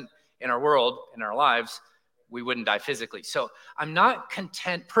present in our world, in our lives, we wouldn't die physically. So I'm not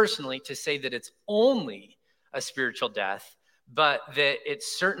content personally to say that it's only a spiritual death, but that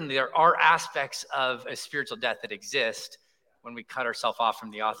it's certainly, there are aspects of a spiritual death that exist when we cut ourselves off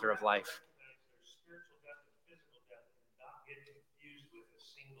from the author of life. There's spiritual death and physical death, and not get confused with a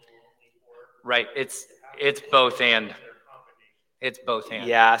single only or. Right. It's both and. It's both and.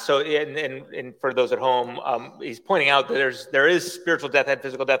 Yeah. So, and for those at home, he's pointing out that there is spiritual death and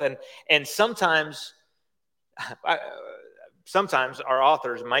physical death, and sometimes our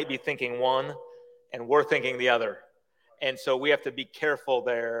authors might be thinking one, and we're thinking the other, and so we have to be careful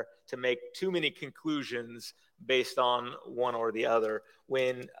there to make too many conclusions based on one or the other.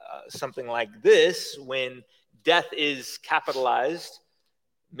 When something like this, when death is capitalized,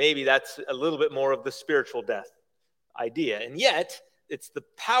 maybe that's a little bit more of the spiritual death idea. And yet, it's the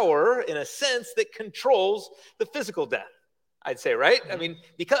power, in a sense, that controls the physical death, I'd say, right? I mean,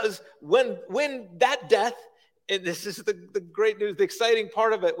 because when that death, and this is the great news, the exciting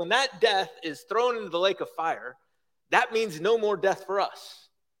part of it, when that death is thrown into the lake of fire, that means no more death for us,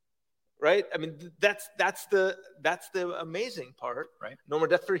 right? I mean, that's the amazing part, right? No more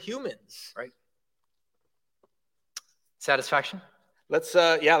death for humans, right? Satisfaction. Let's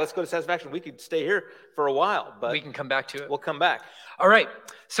go to satisfaction. We could stay here for a while, but we can come back to it. We'll come back. All right.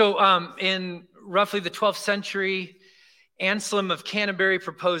 So in roughly the 12th century, Anselm of Canterbury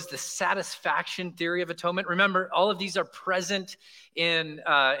proposed the satisfaction theory of atonement. Remember, all of these are present in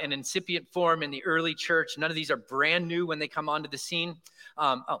an incipient form in the early church. None of these are brand new when they come onto the scene.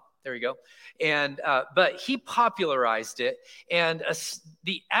 There you go. And but he popularized it. And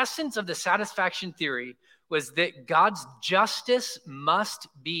the essence of the satisfaction theory was that God's justice must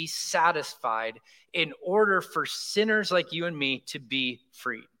be satisfied in order for sinners like you and me to be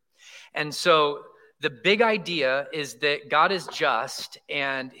freed. And so the big idea is that God is just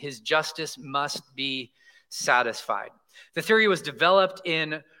and his justice must be satisfied. The theory was developed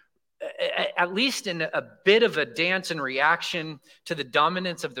in at least in a bit of a dance and reaction to the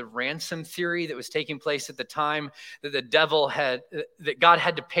dominance of the ransom theory that was taking place at the time, that God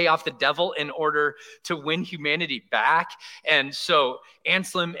had to pay off the devil in order to win humanity back. And so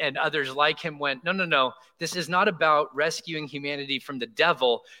Anselm and others like him went, no, this is not about rescuing humanity from the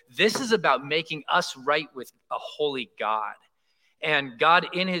devil. This is about making us right with a holy God. And God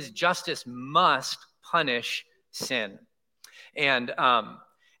in his justice must punish sin.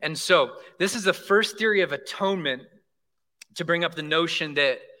 And so this is the first theory of atonement to bring up the notion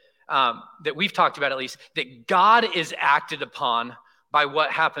that we've talked about, at least, that God is acted upon by what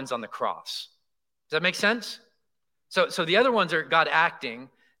happens on the cross. Does that make sense? So the other ones are God acting.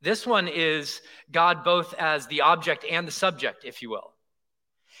 This one is God both as the object and the subject, if you will.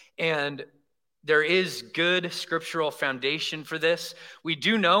 And there is good scriptural foundation for this. We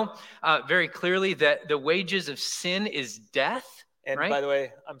do know very clearly that the wages of sin is death. And right? by the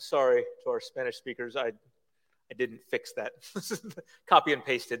way, I'm sorry to our Spanish speakers. I didn't fix that. Copy and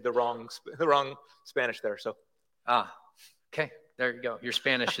pasted the wrong Spanish there. So okay, there you go. Your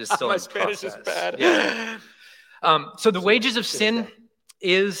Spanish is still my in Spanish process. is bad. Yeah. So the wages of sin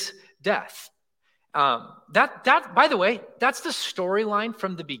is death. That by the way, that's the storyline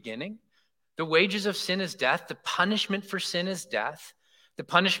from the beginning. The wages of sin is death. The punishment for sin is death. The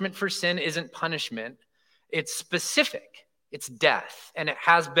punishment for sin isn't punishment. It's specific. It's death. And it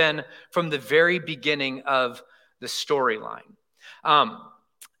has been from the very beginning of the storyline.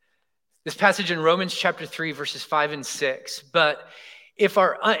 This passage in Romans chapter 3, verses 5 and 6. But if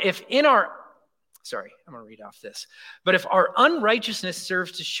our unrighteousness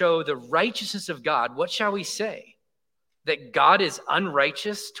serves to show the righteousness of God, what shall we say? That God is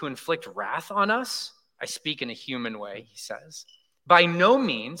unrighteous to inflict wrath on us? I speak in a human way, he says. By no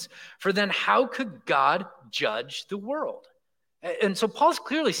means, for then how could God judge the world? And so Paul's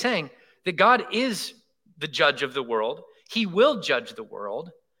clearly saying that God is the judge of the world. He will judge the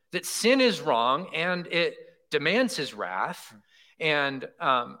world, that sin is wrong and it demands his wrath, and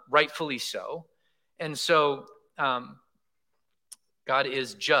rightfully so. And so God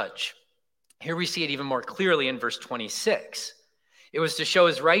is judge. Here we see it even more clearly in verse 26. It was to show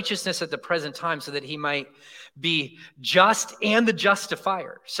his righteousness at the present time so that he might be just and the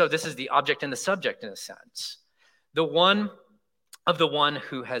justifier. So this is the object and the subject in a sense. The one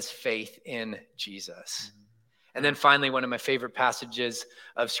who has faith in Jesus. And then finally, one of my favorite passages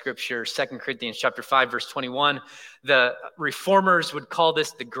of Scripture, 2 Corinthians chapter 5, verse 21. The reformers would call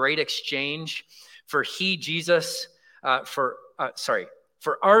this the great exchange. For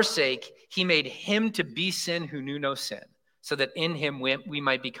our sake, he made him to be sin who knew no sin, so that in him we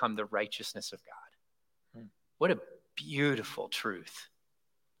might become the righteousness of God. What a beautiful truth.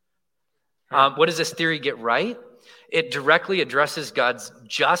 What does this theory get right? It directly addresses God's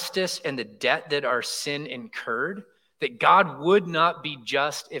justice and the debt that our sin incurred, that God would not be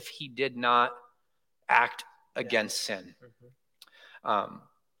just if he did not act against sin.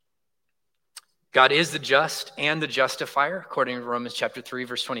 God is the just and the justifier, according to Romans chapter 3,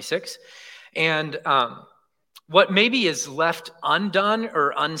 verse 26. And what maybe is left undone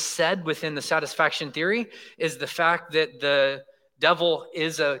or unsaid within the satisfaction theory is the fact that the devil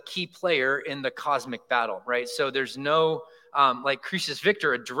is a key player in the cosmic battle, right? So there's no, like Crucis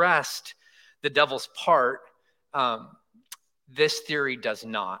Victor addressed the devil's part. This theory does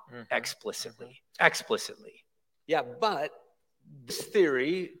not explicitly. Yeah, but this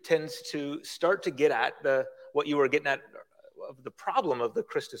theory tends to start to get at what you were getting at. The problem of the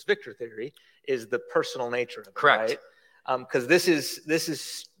Christus Victor theory is the personal nature of it. Correct. Right? Because this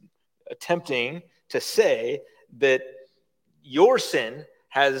is attempting to say that your sin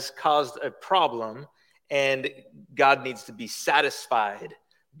has caused a problem and God needs to be satisfied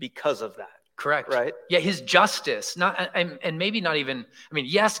because of that. Correct. Right? Yeah, his justice, and maybe not even,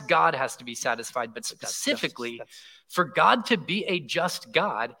 yes, God has to be satisfied, but specifically for God to be a just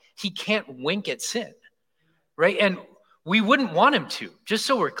God, he can't wink at sin, right? And we wouldn't want him to, just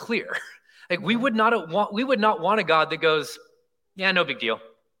so we're clear. Like we would not want a God that goes, yeah, no big deal.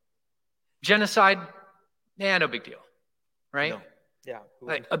 Genocide, yeah, no big deal. Right? No. Yeah.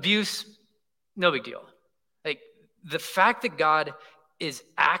 Like abuse, no big deal. Like the fact that God is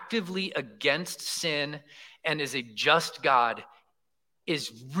actively against sin and is a just God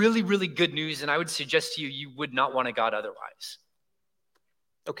is really, really good news. And I would suggest to you, you would not want a God otherwise.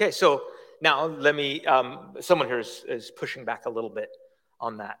 Okay, so now let me, someone here is pushing back a little bit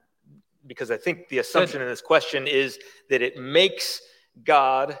on that, because I think the assumption in this question is that it makes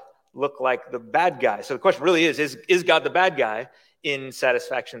God look like the bad guy. So the question really is God the bad guy in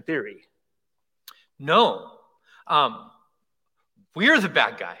satisfaction theory? No. We're the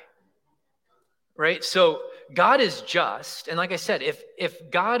bad guy. right? So God is just. And like I said,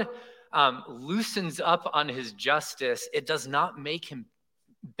 if God loosens up on his justice, it does not make him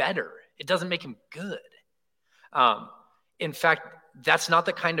better. It doesn't make him good. In fact, that's not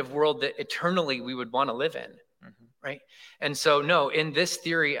the kind of world that eternally we would want to live in, right? And so, no, in this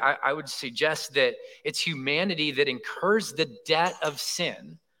theory, I would suggest that it's humanity that incurs the debt of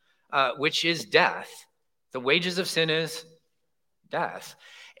sin, which is death. The wages of sin is death.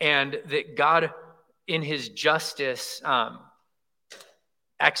 And that God, in his justice,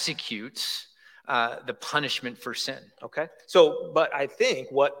 executes the punishment for sin. Okay. So, but I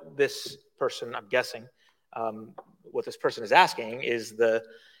think what this person, I'm guessing, what this person is asking is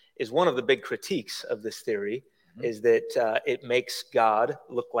one of the big critiques of this theory is that it makes God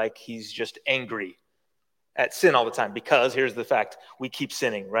look like he's just angry at sin all the time, because here's the fact: we keep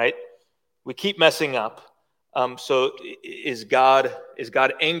sinning, right? We keep messing up. So is God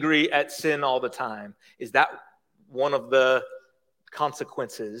angry at sin all the time? Is that one of the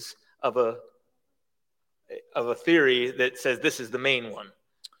consequences of a theory that says this is the main one?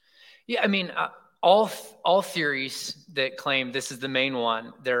 Yeah, I mean, all theories that claim this is the main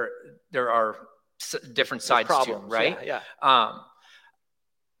one, there are different sides to, right? Yeah.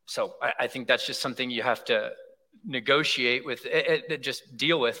 So I think that's just something you have to negotiate with, just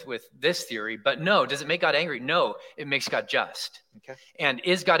deal with this theory. But no, does it make God angry? No, it makes God just. Okay. And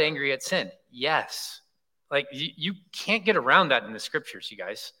is God angry at sin? Yes. Like you can't get around that in the scriptures, you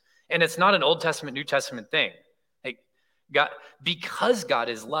guys. And it's not an Old Testament, New Testament thing. Like God, because God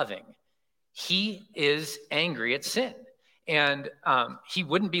is loving, he is angry at sin. And he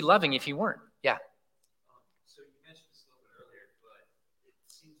wouldn't be loving if he weren't. Yeah. So you mentioned this a little bit earlier, but it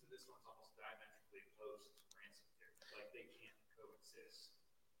seems that this one's almost diametrically opposed to ransom theory. Like they can't coexist.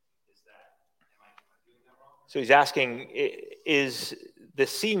 Am I doing that wrong? So he's asking,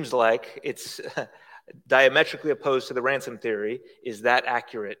 this seems like it's diametrically opposed to the ransom theory. Is that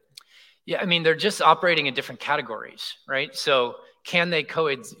accurate? Yeah, I mean, they're just operating in different categories, right? So can they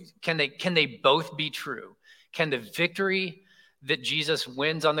both be true? Can the victory that Jesus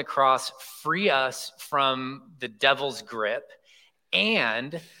wins on the cross free us from the devil's grip?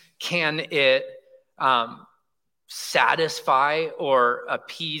 And can it satisfy or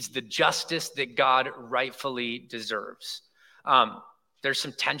appease the justice that God rightfully deserves? There's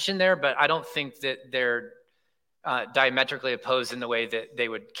some tension there, but I don't think that they're diametrically opposed in the way that they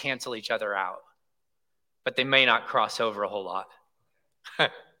would cancel each other out. But they may not cross over a whole lot.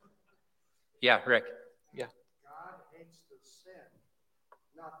 Yeah, Rick. Yeah. God hates the sin,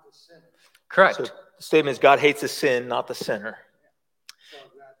 not the sinner. Correct. So the statement is God hates the sin, not the sinner. So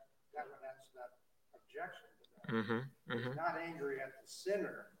that would answer that objection to that. He's not angry at the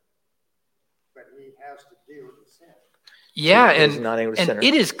sinner, but he has to deal with the sin. Yeah, He's not angry with the sinner.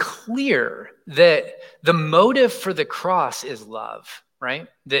 It is clear that the motive for the cross is love, right?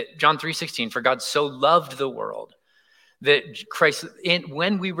 That John 3:16, for God so loved the world that Christ,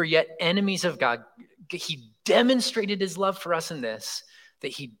 when we were yet enemies of God, he demonstrated his love for us in this, that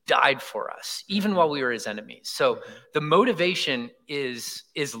he died for us, even while we were his enemies. So the motivation is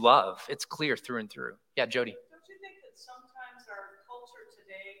love. It's clear through and through. Yeah, Jody. Don't you think that sometimes our culture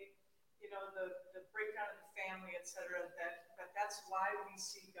today, the breakdown of the family, et cetera, that's why we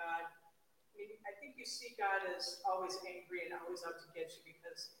see God? I mean, I think you see God as always angry and always out to get you,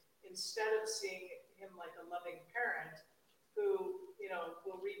 because instead of seeing him like a loving parent who,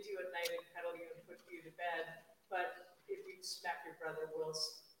 will read to you at night and cuddle you and put you to bed, but if you smack your brother, will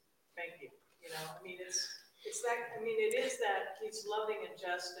spank you. I mean, it's that. I mean, it is that he's loving and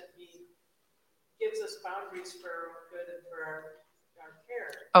just, and he gives us boundaries for our good and for our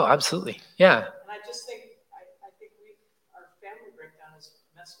care. Oh, absolutely. Yeah. And I just think, I think our family breakdown has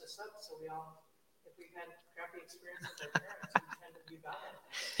messed us up. So if we've had crappy experiences with our parents, we tend to be bad.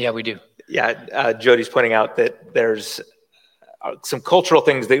 Yeah, we do. Yeah, Jody's pointing out that there's some cultural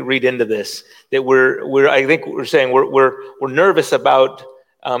things that read into this, that I think we're saying we're nervous about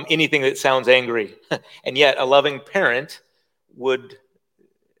anything that sounds angry, and yet a loving parent would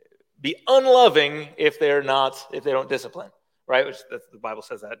be unloving if they don't discipline, right? Which the Bible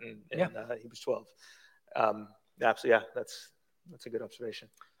says that in Hebrews 12. Absolutely, yeah, that's a good observation.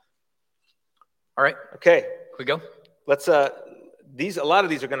 All right. Okay, Can we go? let's. A lot of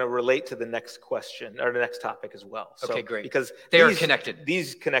these are going to relate to the next question or the next topic as well. So, Okay, great. Because They are connected.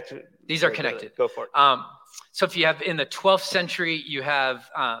 These connect. These are connected. Go for it. So if you have in the 12th century, you have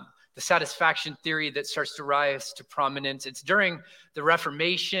the satisfaction theory that starts to rise to prominence. It's during the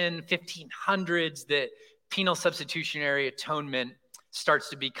Reformation, 1500s, that penal substitutionary atonement starts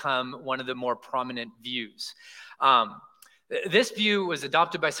to become one of the more prominent views. This view was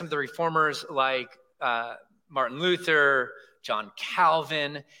adopted by some of the reformers like Martin Luther, John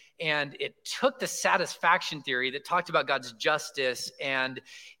Calvin, and it took the satisfaction theory that talked about God's justice and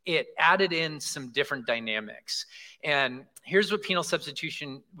it added in some different dynamics. And here's what penal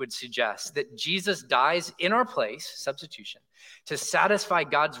substitution would suggest: that Jesus dies in our place, substitution, to satisfy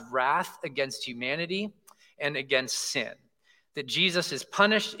God's wrath against humanity and against sin. That Jesus is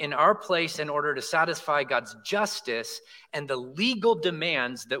punished in our place in order to satisfy God's justice and the legal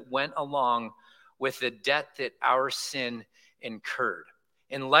demands that went along with the debt that our sin incurred.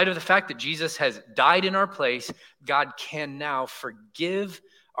 In light of the fact that Jesus has died in our place, God can now forgive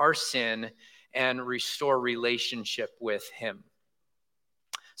our sin and restore relationship with him.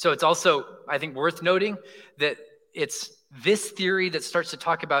 So it's also, I think, worth noting that it's this theory that starts to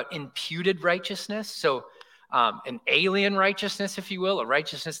talk about imputed righteousness. So an alien righteousness, if you will, a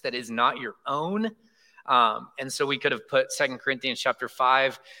righteousness that is not your own. And so we could have put 2 Corinthians chapter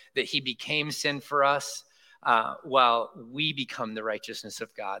 5, that he became sin for us while we become the righteousness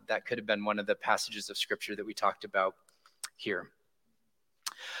of God. That could have been one of the passages of scripture that we talked about here.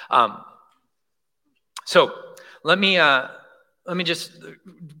 So let me just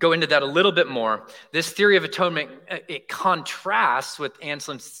go into that a little bit more. This theory of atonement, it contrasts with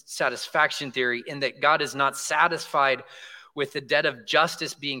Anselm's satisfaction theory in that God is not satisfied with the debt of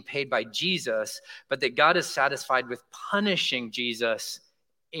justice being paid by Jesus, but that God is satisfied with punishing Jesus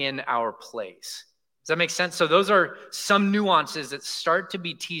in our place. Does that make sense? So those are some nuances that start to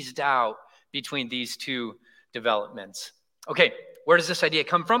be teased out between these two developments. Okay, where does this idea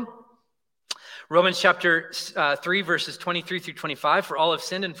come from? Romans chapter 3, verses 23 through 25, for all have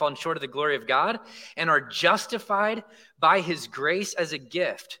sinned and fallen short of the glory of God and are justified by his grace as a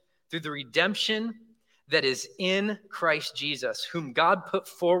gift through the redemption that is in Christ Jesus, whom God put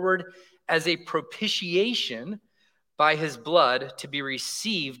forward as a propitiation by his blood to be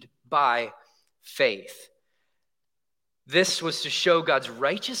received by faith. This was to show God's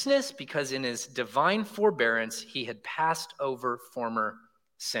righteousness because in his divine forbearance, he had passed over former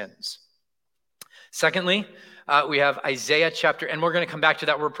sins. Secondly, we have Isaiah chapter, and we're going to come back to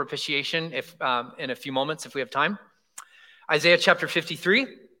that word propitiation in a few moments if we have time. Isaiah chapter 53,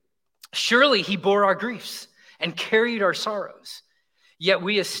 surely he bore our griefs and carried our sorrows. Yet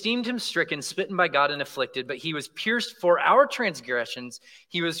we esteemed him stricken, smitten by God, and afflicted, but he was pierced for our transgressions.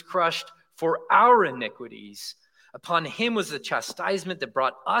 He was crushed for our iniquities. Upon him was the chastisement that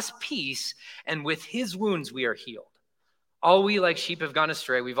brought us peace, and with his wounds we are healed. All we like sheep have gone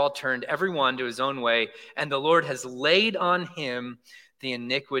astray. We've all turned every one to his own way, and the Lord has laid on him the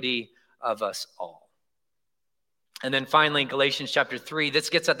iniquity of us all. And then finally, Galatians chapter 3, this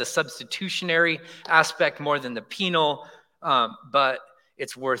gets at the substitutionary aspect more than the penal, but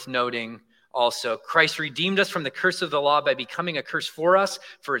it's worth noting also. Christ redeemed us from the curse of the law by becoming a curse for us,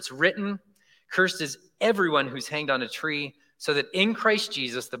 for it's written, cursed is everyone who's hanged on a tree, so that in Christ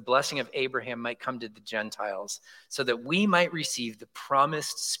Jesus, the blessing of Abraham might come to the Gentiles, so that we might receive the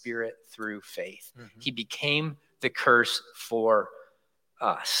promised Spirit through faith. Mm-hmm. He became the curse for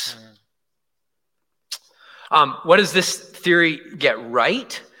us. What does this theory get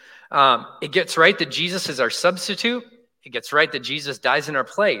right? It gets right that Jesus is our substitute. It gets right that Jesus dies in our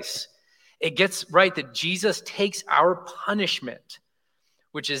place. It gets right that Jesus takes our punishment,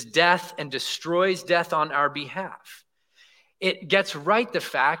 which is death, and destroys death on our behalf. It gets right the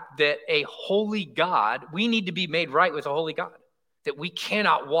fact that a holy God, we need to be made right with a holy God, that we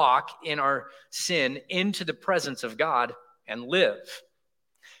cannot walk in our sin into the presence of God and live.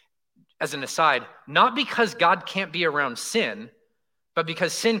 As an aside, not because God can't be around sin, but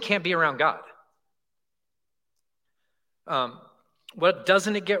because sin can't be around God. What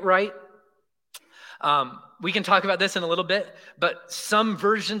doesn't it get right? We can talk about this in a little bit, but some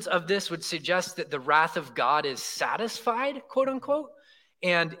versions of this would suggest that the wrath of God is satisfied, quote unquote.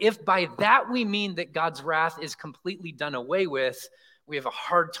 And if by that we mean that God's wrath is completely done away with, we have a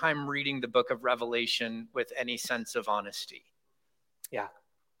hard time reading the book of Revelation with any sense of honesty. Yeah.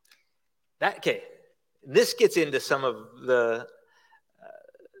 Okay. This gets into some of the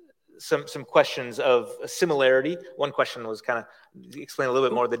some questions of similarity. One question was kind of explain a little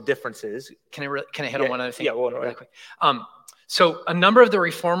bit more the differences. Can I hit on one other thing? Yeah, really quick. So a number of the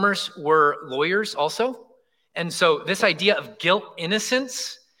reformers were lawyers also. And so this idea of guilt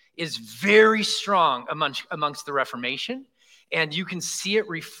innocence is very strong amongst the Reformation. And you can see it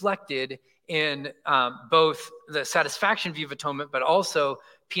reflected in both the satisfaction view of atonement, but also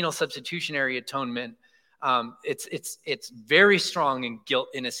penal substitutionary atonement. It's very strong in guilt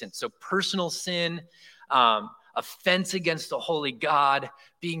innocence. So personal sin, offense against the holy God,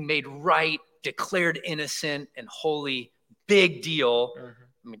 being made right, declared innocent and holy, big deal, Mhm.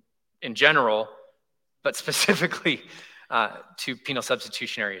 I mean, in general, but specifically to penal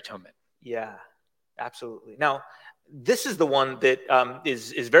substitutionary atonement. Yeah, absolutely. Now, this is the one that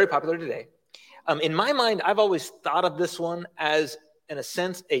is very popular today. In my mind, I've always thought of this one as, in a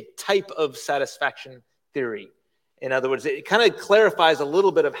sense, a type of satisfaction theory. In other words, it kind of clarifies a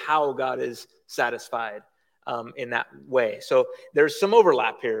little bit of how God is satisfied in that way. So there's some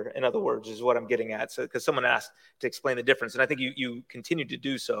overlap here, in other words, is what I'm getting at. So because someone asked to explain the difference, and I think you continue to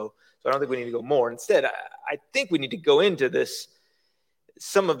do so. So I don't think we need to go more. Instead, I think we need to go into this,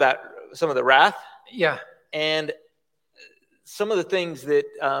 some of the wrath, Yeah. and some of the things that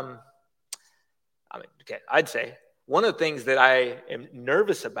I'd say one of the things that I am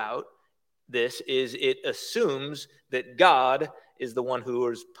nervous about this is it assumes that God is the one who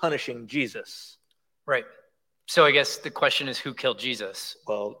is punishing Jesus. Right. So I guess the question is, who killed Jesus?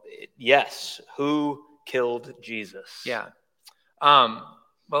 Well, yes. Who killed Jesus? Yeah.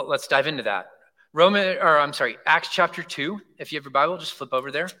 Well, let's dive into that. Acts chapter 2. If you have your Bible, just flip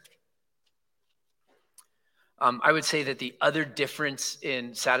over there. I would say that the other difference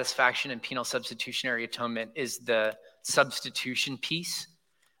in satisfaction and penal substitutionary atonement is the substitution piece,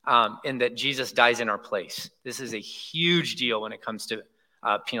 in that Jesus dies in our place. This is a huge deal when it comes to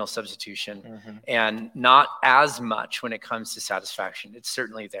penal substitution, and not as much when it comes to satisfaction. It's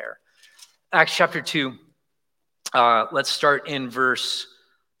certainly there. Acts chapter 2, let's start in verse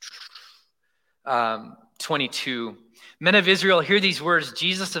 22. Men of Israel, hear these words.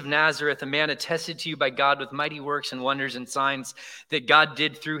 Jesus of Nazareth, a man attested to you by God with mighty works and wonders and signs that God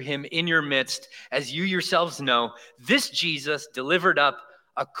did through him in your midst, as you yourselves know. This Jesus delivered up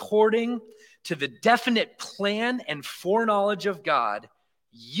according to the definite plan and foreknowledge of God,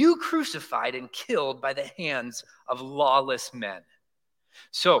 you crucified and killed by the hands of lawless men.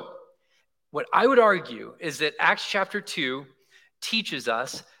 So what I would argue is that Acts chapter 2 teaches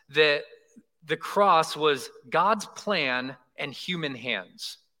us that the cross was God's plan and human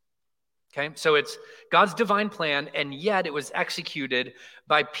hands. Okay, so it's God's divine plan, and yet it was executed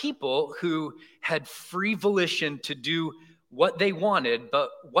by people who had free volition to do what they wanted, but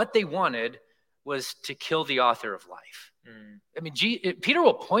what they wanted was to kill the author of life. I mean, Peter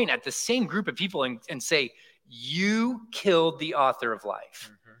will point at the same group of people and say, you killed the author of life.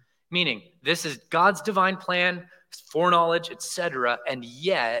 Meaning, this is God's divine plan, foreknowledge, etc., and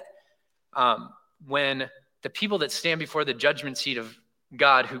yet when the people that stand before the judgment seat of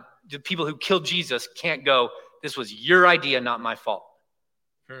God, the people who killed Jesus, can't go, this was your idea, not my fault.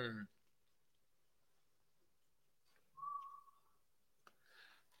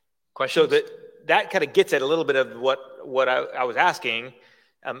 Questions? So that kind of gets at a little bit of what I was asking.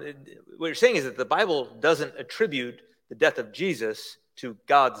 What you're saying is that the Bible doesn't attribute the death of Jesus to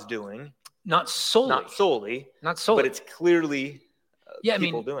God's doing. Not solely. But it's clearly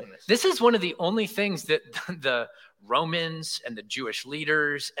people doing this. This is one of the only things that the Romans and the Jewish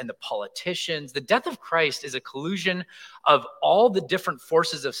leaders and the politicians, the death of Christ is a collusion of all the different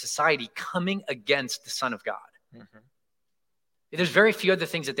forces of society coming against the Son of God. There's very few other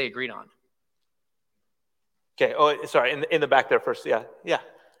things that they agreed on. Okay. Oh, sorry. In the back there first. Yeah.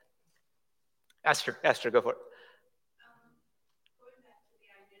 Esther, go for it.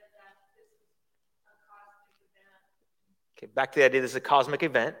 Okay, back to the idea this is a cosmic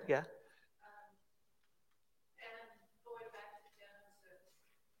event. Yeah. And going back to Genesis,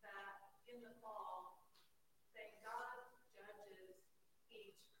 that in the fall, that God judges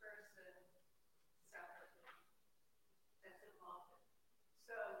each person separately that's involved in.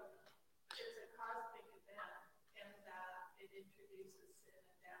 So it's a cosmic event in that it introduces sin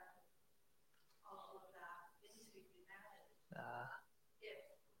and death, all of that into humanity. If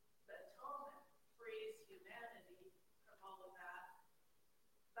the atonement frees humanity from all of that,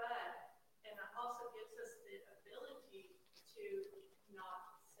 and it also gives us the ability to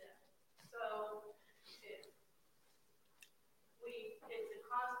not sin. So it's a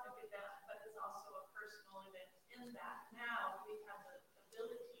cosmic event, but it's also a personal event in that now we have the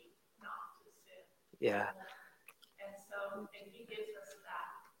ability not to sin. Yeah. And he gives us that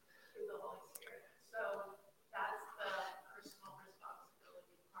through the Holy Spirit. So that's the personal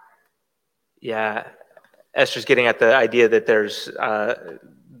responsibility part. Yeah. Esther's getting at the idea that there's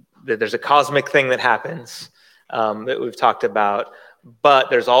a cosmic thing that happens that we've talked about, but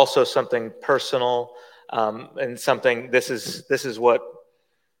there's also something personal and something. This is what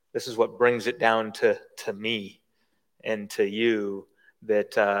brings it down to me and to you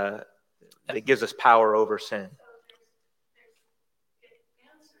that gives us power over sin. It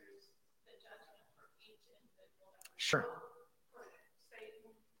answers the judgment for each individual. Sure. For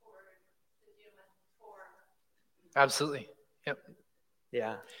Satan, for the human, for. Absolutely. Yep.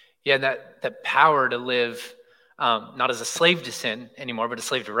 Yeah. Yeah, that power to live not as a slave to sin anymore, but a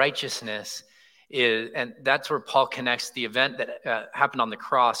slave to righteousness and that's where Paul connects the event that happened on the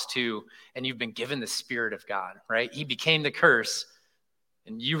cross to, and you've been given the Spirit of God, right? He became the curse,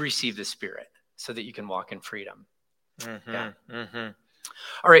 and you receive the Spirit so that you can walk in freedom. Mm-hmm. Yeah. Mm-hmm.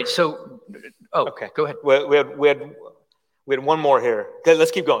 All right, so, Okay. Go ahead. We had one more here. Okay,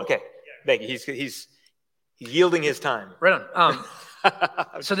 let's keep going. Okay. Thank you. He's yielding his time. Right on.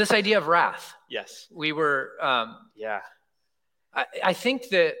 So this idea of wrath. Yes. We were, Yeah. I think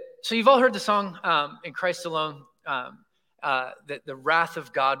that, so you've all heard the song, In Christ Alone, that the wrath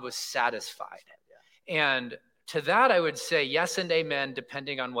of God was satisfied. And to that, I would say yes and amen,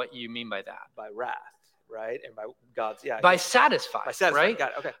 depending on what you mean by that. By wrath, right? And by God's, yeah. By satisfied, By satisfied, right?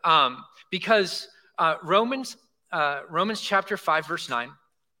 got it, okay. Because Romans chapter 5, verse 9,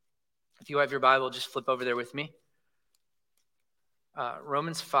 if you have your Bible, just flip over there with me.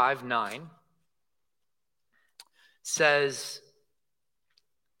 Romans 5:9 says,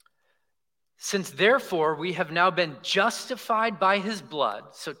 since therefore we have now been justified by his blood,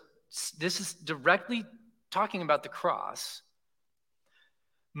 so this is directly talking about the cross,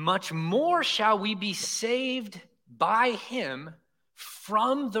 much more shall we be saved by him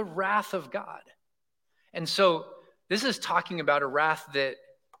from the wrath of God. And so this is talking about a wrath that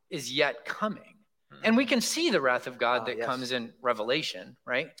is yet coming. And we can see the wrath of God that comes in Revelation,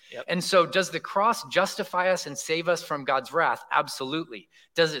 right? Yep. And so does the cross justify us and save us from God's wrath? Absolutely.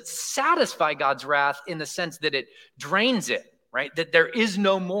 Does it satisfy God's wrath in the sense that it drains it, right? That there is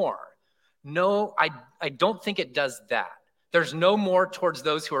no more? No, I don't think it does that. There's no more towards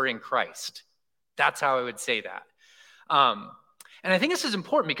those who are in Christ. That's how I would say that. And I think this is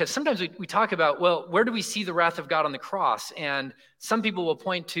important because sometimes we talk about, well, where do we see the wrath of God on the cross? And some people will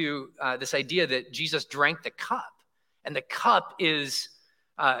point to this idea that Jesus drank the cup. And the cup is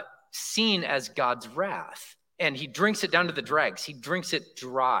seen as God's wrath. And he drinks it down to the dregs. He drinks it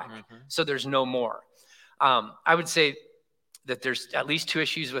dry. Mm-hmm. So there's no more. I would say that there's at least two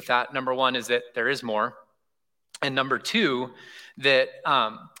issues with that. Number one is that there is more. And number two, that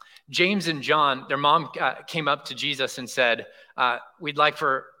James and John, their mom came up to Jesus and said, we'd like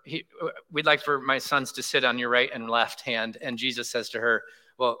for my sons to sit on your right and left hand. And Jesus says to her,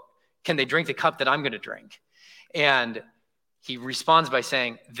 well, can they drink the cup that I'm going to drink? And he responds by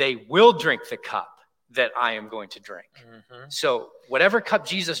saying, they will drink the cup that I am going to drink. Mm-hmm. So whatever cup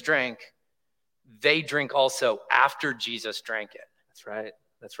Jesus drank, they drink also after Jesus drank it. That's right.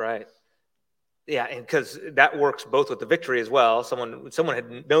 That's right. Yeah, and because that works both with the victory as well. Someone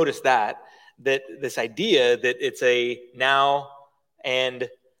had noticed that this idea that it's a now and,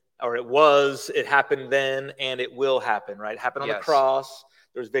 or it happened then and it will happen, right? It happened on the cross.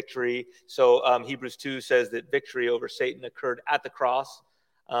 There's victory. So Hebrews 2 says that victory over Satan occurred at the cross.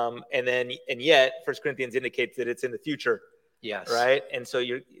 And yet 1 Corinthians indicates that it's in the future. Yes. Right? And so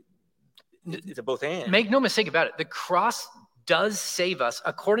it's a both and. Make no mistake about it. The cross does save us,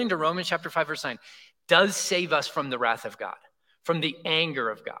 according to Romans chapter 5, verse 9, does save us from the wrath of God, from the anger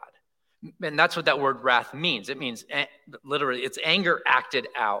of God. And that's what that word wrath means. It means literally it's anger acted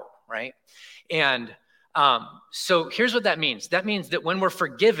out, right? And so here's what that means. That means that when we're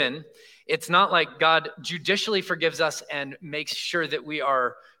forgiven, it's not like God judicially forgives us and makes sure that we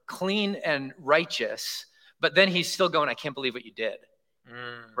are clean and righteous, but then he's still going, I can't believe what you did,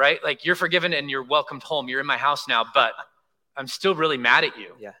 right? Like you're forgiven and you're welcomed home. You're in my house now, but I'm still really mad at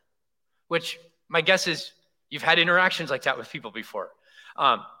you. Yeah. Which my guess is you've had interactions like that with people before.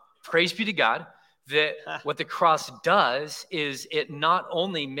 Praise be to God that what the cross does is it not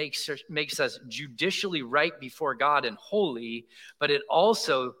only makes us judicially right before God and holy, but it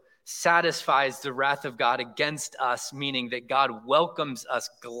also satisfies the wrath of God against us, meaning that God welcomes us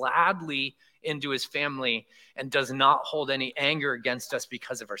gladly into his family and does not hold any anger against us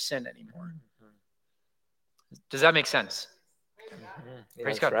because of our sin anymore. Does that make sense? Yeah,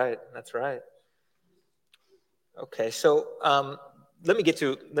 Praise God. Right. That's right. Okay, so let me get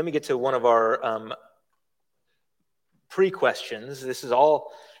to one of our pre-questions. These are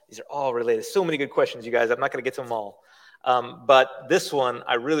all related. So many good questions, you guys. I'm not going to get to them all, but this one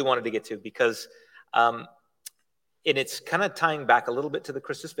I really wanted to get to because, and it's kind of tying back a little bit to the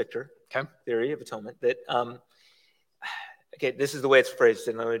Christus Victor theory of atonement. That okay, this is the way it's phrased,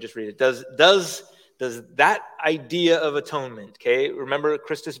 and let me just read it. Does that idea of atonement, okay, remember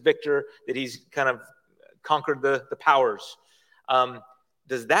Christus Victor, that he's kind of conquered the powers,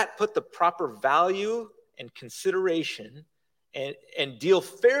 does that put the proper value and consideration and deal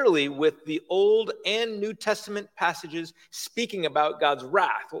fairly with the Old and New Testament passages speaking about God's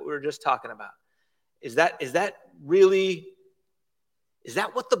wrath, what we were just talking about? Is that really Is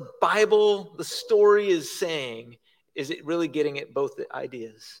that what the Bible, the story is saying? Is it really getting at both the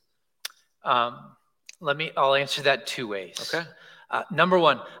ideas? I'll answer that two ways. Okay. Number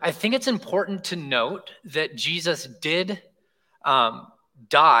one, I think it's important to note that Jesus did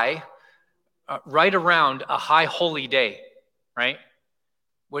die right around a high holy day, right?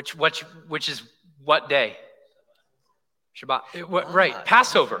 Which is what day? Shabbat. Right,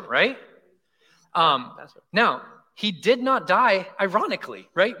 Passover, right? Passover. Now, he did not die ironically,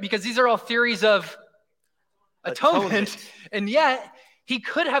 right? Because these are all theories of atonement. And yet he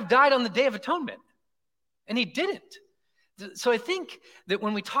could have died on the Day of Atonement, and he didn't. So I think that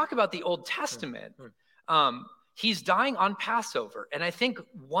when we talk about the Old Testament, he's dying on Passover. And I think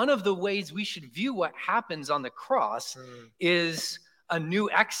one of the ways we should view what happens on the cross is a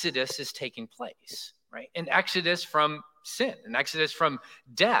new exodus is taking place, right? An exodus from sin, an exodus from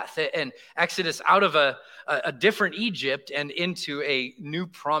death, an exodus out of a different Egypt and into a new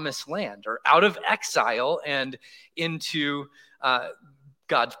promised land, or out of exile and into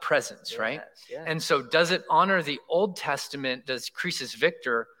God's presence, right? Yes. And so does it honor the Old Testament? Does Christus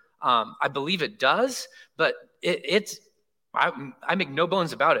Victor? I believe it does, but I make no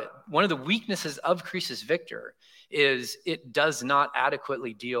bones about it. One of the weaknesses of Christus Victor is it does not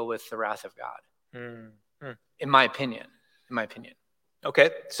adequately deal with the wrath of God, in my opinion. Okay,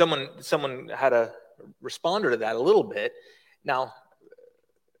 someone had a responder to that a little bit. Now,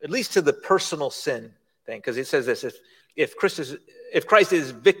 at least to the personal sin thing, because it says this: if Christ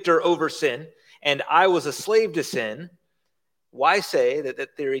is victor over sin, and I was a slave to sin, why say that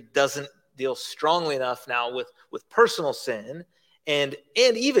that theory doesn't deal strongly enough now with personal sin and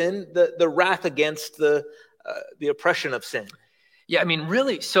even the wrath against the oppression of sin? Yeah, I mean,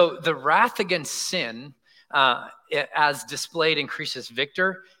 really, so the wrath against sin, as displayed in Christus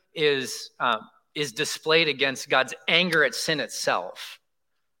Victor, is displayed against God's anger at sin itself.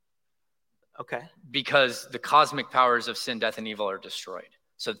 Okay. Because the cosmic powers of sin, death, and evil are destroyed.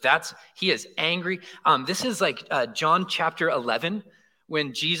 So he is angry. This is like John chapter 11,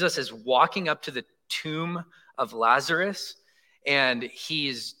 when Jesus is walking up to the tomb of Lazarus, and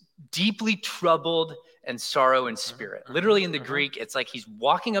he's deeply troubled and sorrow in spirit. Literally in the Greek, it's like he's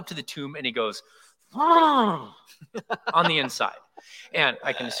walking up to the tomb and he goes on the inside. And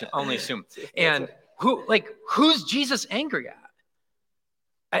I can only assume. And who's Jesus angry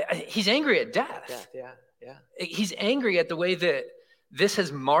at? He's angry at death. Yeah. He's angry at the way that this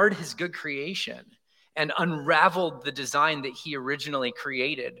has marred his good creation and unraveled the design that he originally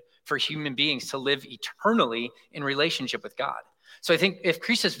created for human beings to live eternally in relationship with God. So I think if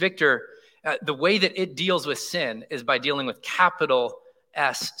Christus Victor, the way that it deals with sin is by dealing with capital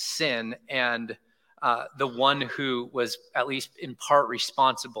S sin, and the one who was at least in part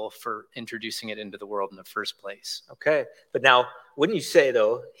responsible for introducing it into the world in the first place. Okay. But now, wouldn't you say,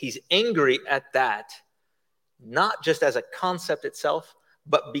 though, he's angry at that, not just as a concept itself,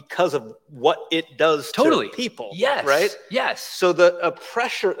 but because of what it does to people? Yes. Right? Yes. So the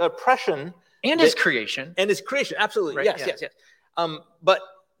oppression. And his creation. And his creation, absolutely. Right, Yes. But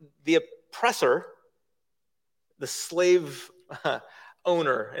the oppressor, the slave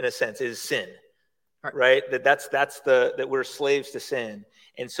owner, in a sense, is sin. Right? That we're slaves to sin.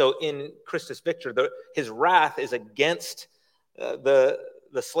 And so in Christus Victor, his wrath is against the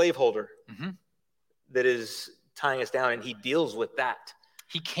slaveholder that is tying us down, and he deals with that.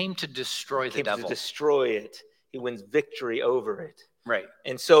 He came to destroy the devil. To destroy it. He wins victory over it. Right.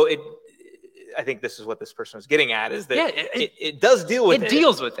 And so I think this is what this person was getting at, is that it does deal with it. It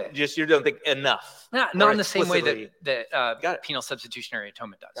deals with it. Just you don't think enough. Not in the same way that penal substitutionary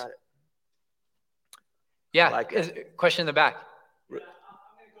atonement does. Got it. Yeah. Like it. Question in the back. Yeah, I'm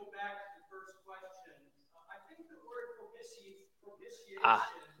going to go back to the first question. I think the word propitiation is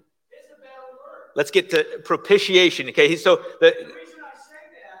a better word. Let's get to propitiation. Okay, so The reason I say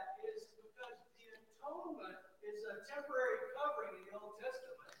that is because the atonement is a temporary covering in the Old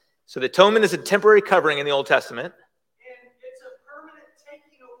Testament. the atonement is a temporary covering in the Old Testament. And it's a permanent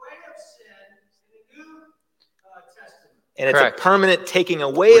taking away of sin in the New Testament. And it's Correct. a permanent taking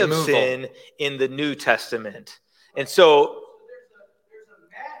away Removal. of sin in the New Testament. And so there's a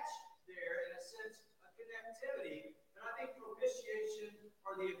match there, in a sense, a connectivity. And I think propitiation,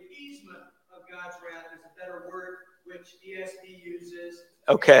 or the appeasement of God's wrath, is a better word, which ESV uses.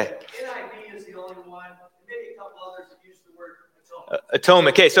 okay. NIV is the only one, and maybe a couple others that use the word atonement.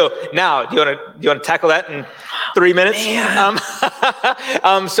 Atonement. Okay, so now do you want to tackle that in 3 minutes?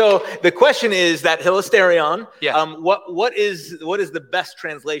 So the question is that hilasterion. Yeah. What is the best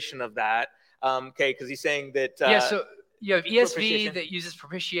translation of that? Okay, because he's saying that. So you have ESV propitiation. that uses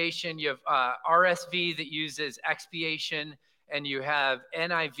propitiation. You have RSV that uses expiation, and you have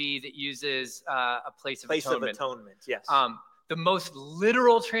NIV that uses a place of Place atonement. of atonement, yes. The most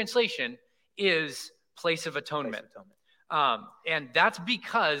literal translation is place of atonement. Place of atonement. And that's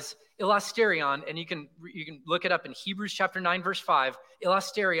because elasterion, and you can look it up in Hebrews chapter 9, verse 5,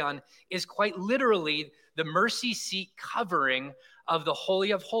 elasterion is quite literally the mercy seat covering of the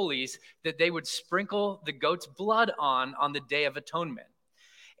Holy of Holies that they would sprinkle the goat's blood on the Day of Atonement.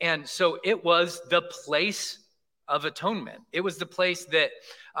 And so it was the place of atonement. It was the place that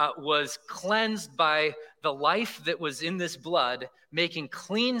was cleansed by the life that was in this blood, making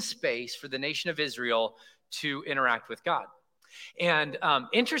clean space for the nation of Israel to interact with God. And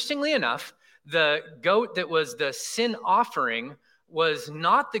interestingly enough, the goat that was the sin offering was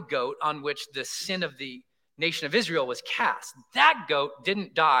not the goat on which the sin of the nation of Israel was cast. That goat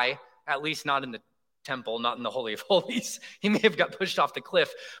didn't die, at least not in the temple, not in the Holy of Holies. He may have got pushed off the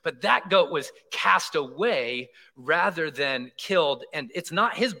cliff, but that goat was cast away rather than killed, and it's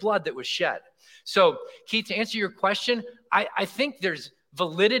not his blood that was shed. So, Keith, to answer your question, I think there's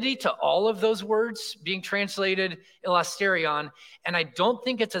validity to all of those words being translated elasterion, and I don't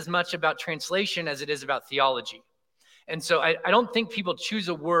think it's as much about translation as it is about theology. And so I don't think people choose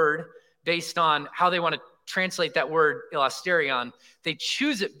a word based on how they want to translate that word elasterion. They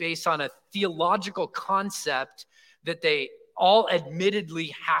choose it based on a theological concept that they all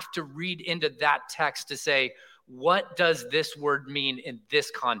admittedly have to read into that text to say, what does this word mean in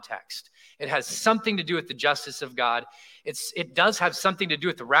this context? It has something to do with the justice of God. It does have something to do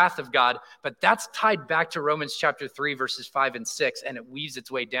with the wrath of God, but that's tied back to Romans chapter 3, verses 5 and 6, and it weaves its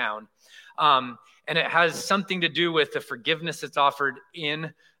way down. And it has something to do with the forgiveness that's offered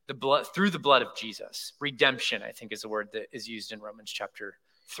in the blood, through the blood of Jesus. Redemption, I think, is the word that is used in Romans chapter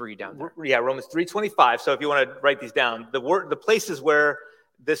 3 down there. Yeah, Romans 3:25. So if you want to write these down, the places where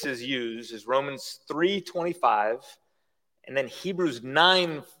this is used is Romans 3:25, and then Hebrews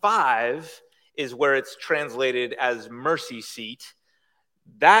 9:5 is where it's translated as mercy seat.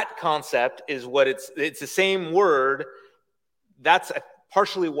 That concept is what it's the same word. That's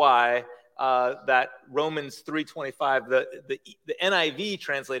partially why that Romans 3:25, the NIV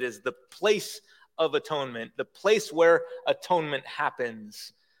translated as the place of atonement, the place where atonement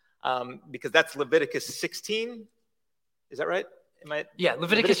happens, because that's Leviticus 16. Is that right? Yeah,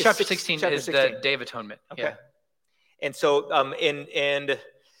 Leviticus chapter 16 is the Day of Atonement. Okay. Yeah. And so,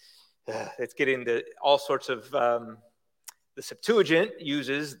 let's get into all sorts of, the Septuagint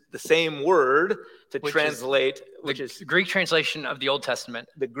uses the same word to translate, which is the Greek translation of the Old Testament.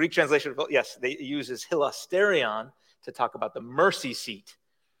 The Greek translation, yes, they uses hilasterion to talk about the mercy seat.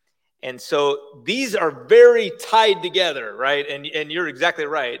 And so these are very tied together, right? And you're exactly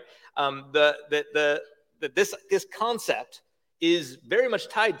right. This concept is very much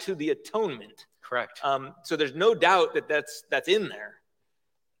tied to the atonement. Correct. So there's no doubt that that's in there.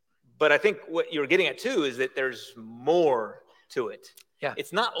 But I think what you're getting at too is that there's more to it. Yeah.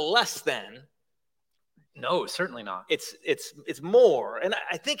 It's not less than. No, certainly not. It's more. And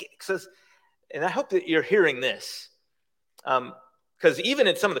I think it says, and I hope that you're hearing this, because even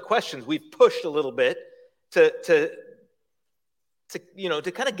in some of the questions we've pushed a little bit to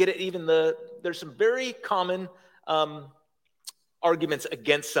kind of get it. There's some very common arguments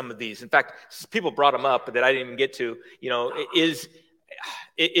against some of these. In fact, people brought them up that I didn't even get to. Is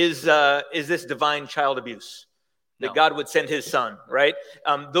this divine child abuse? That God would send his son, right?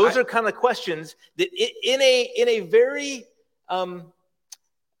 Those are kind of questions that in a very not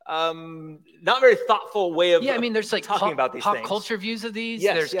very thoughtful way of there's like talking about these pop things. Culture views of these.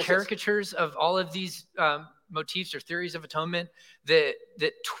 Yes, There's caricatures of all of these motifs or theories of atonement that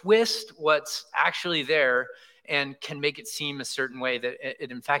twist what's actually there and can make it seem a certain way that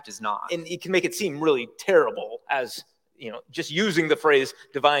it in fact is not. And it can make it seem really terrible as, just using the phrase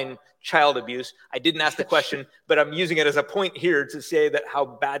divine child abuse. I didn't ask the question, but I'm using it as a point here to say that how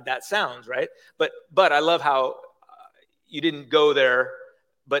bad that sounds, right? But I love how you didn't go there,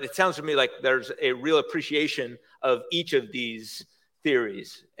 but it sounds to me like there's a real appreciation of each of these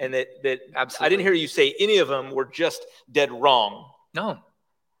theories, and that Absolutely. I didn't hear you say any of them were just dead wrong. No.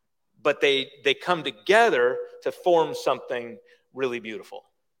 But they come together to form something really beautiful.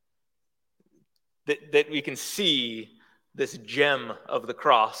 That we can see this gem of the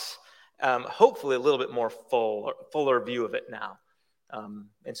cross, hopefully a little bit more fuller view of it now.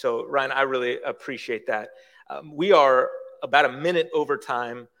 And so, Ryan, I really appreciate that. We are about a minute over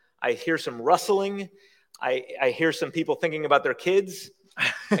time. I hear some rustling. I hear some people thinking about their kids.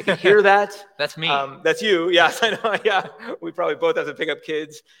 I can hear that. That's me. That's you. Yes, I know. Yeah, we probably both have to pick up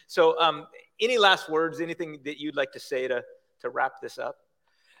kids. So any last words, anything that you'd like to say to wrap this up?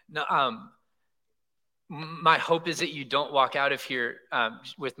 No, my hope is that you don't walk out of here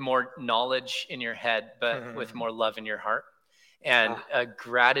with more knowledge in your head, but with more love in your heart and a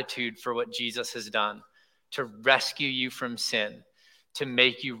gratitude for what Jesus has done to rescue you from sin, to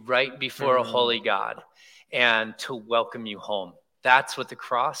make you right before a holy God, and to welcome you home. That's what the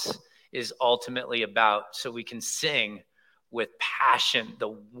cross is ultimately about, so we can sing with passion the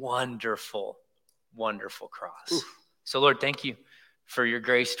wonderful, wonderful cross. Oof. So, Lord, thank you for your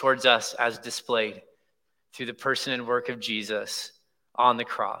grace towards us as displayed through the person and work of Jesus on the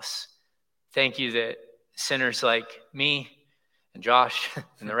cross. Thank you that sinners like me and Josh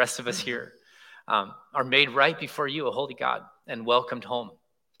and the rest of us here are made right before you, a holy God, and welcomed home.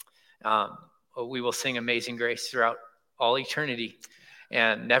 We will sing Amazing Grace throughout all eternity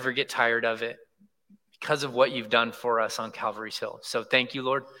and never get tired of it because of what you've done for us on Calvary's Hill. So thank you,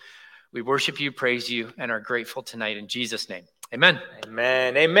 Lord. We worship you, praise you, and are grateful tonight in Jesus' name. Amen.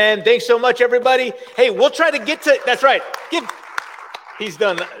 Amen. Amen. Thanks so much, everybody. Hey, we'll try to get to, that's right. He's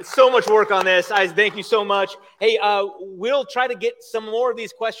done so much work on this. I thank you so much. Hey, we'll try to get some more of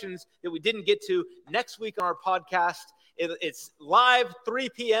these questions that we didn't get to next week on our podcast. It's live 3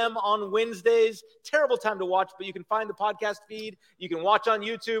 p.m. on Wednesdays. Terrible time to watch, but you can find the podcast feed. You can watch on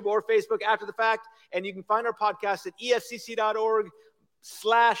YouTube or Facebook after the fact, and you can find our podcast at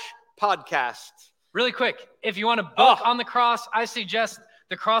efcc.org/podcast. Really quick, if you want a book on the cross, I suggest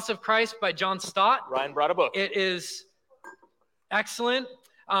The Cross of Christ by John Stott. Ryan brought a book. It is excellent.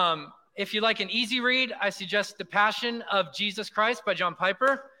 If you like an easy read, I suggest The Passion of Jesus Christ by John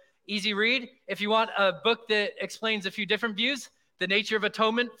Piper. Easy read. If you want a book that explains a few different views, The Nature of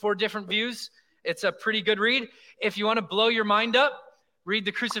Atonement, 4 different views, it's a pretty good read. If you want to blow your mind up, read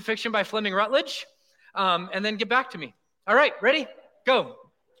The Crucifixion by Fleming Rutledge, and then get back to me. All right, ready? Go.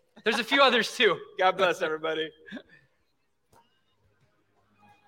 There's a few others too. God bless everybody.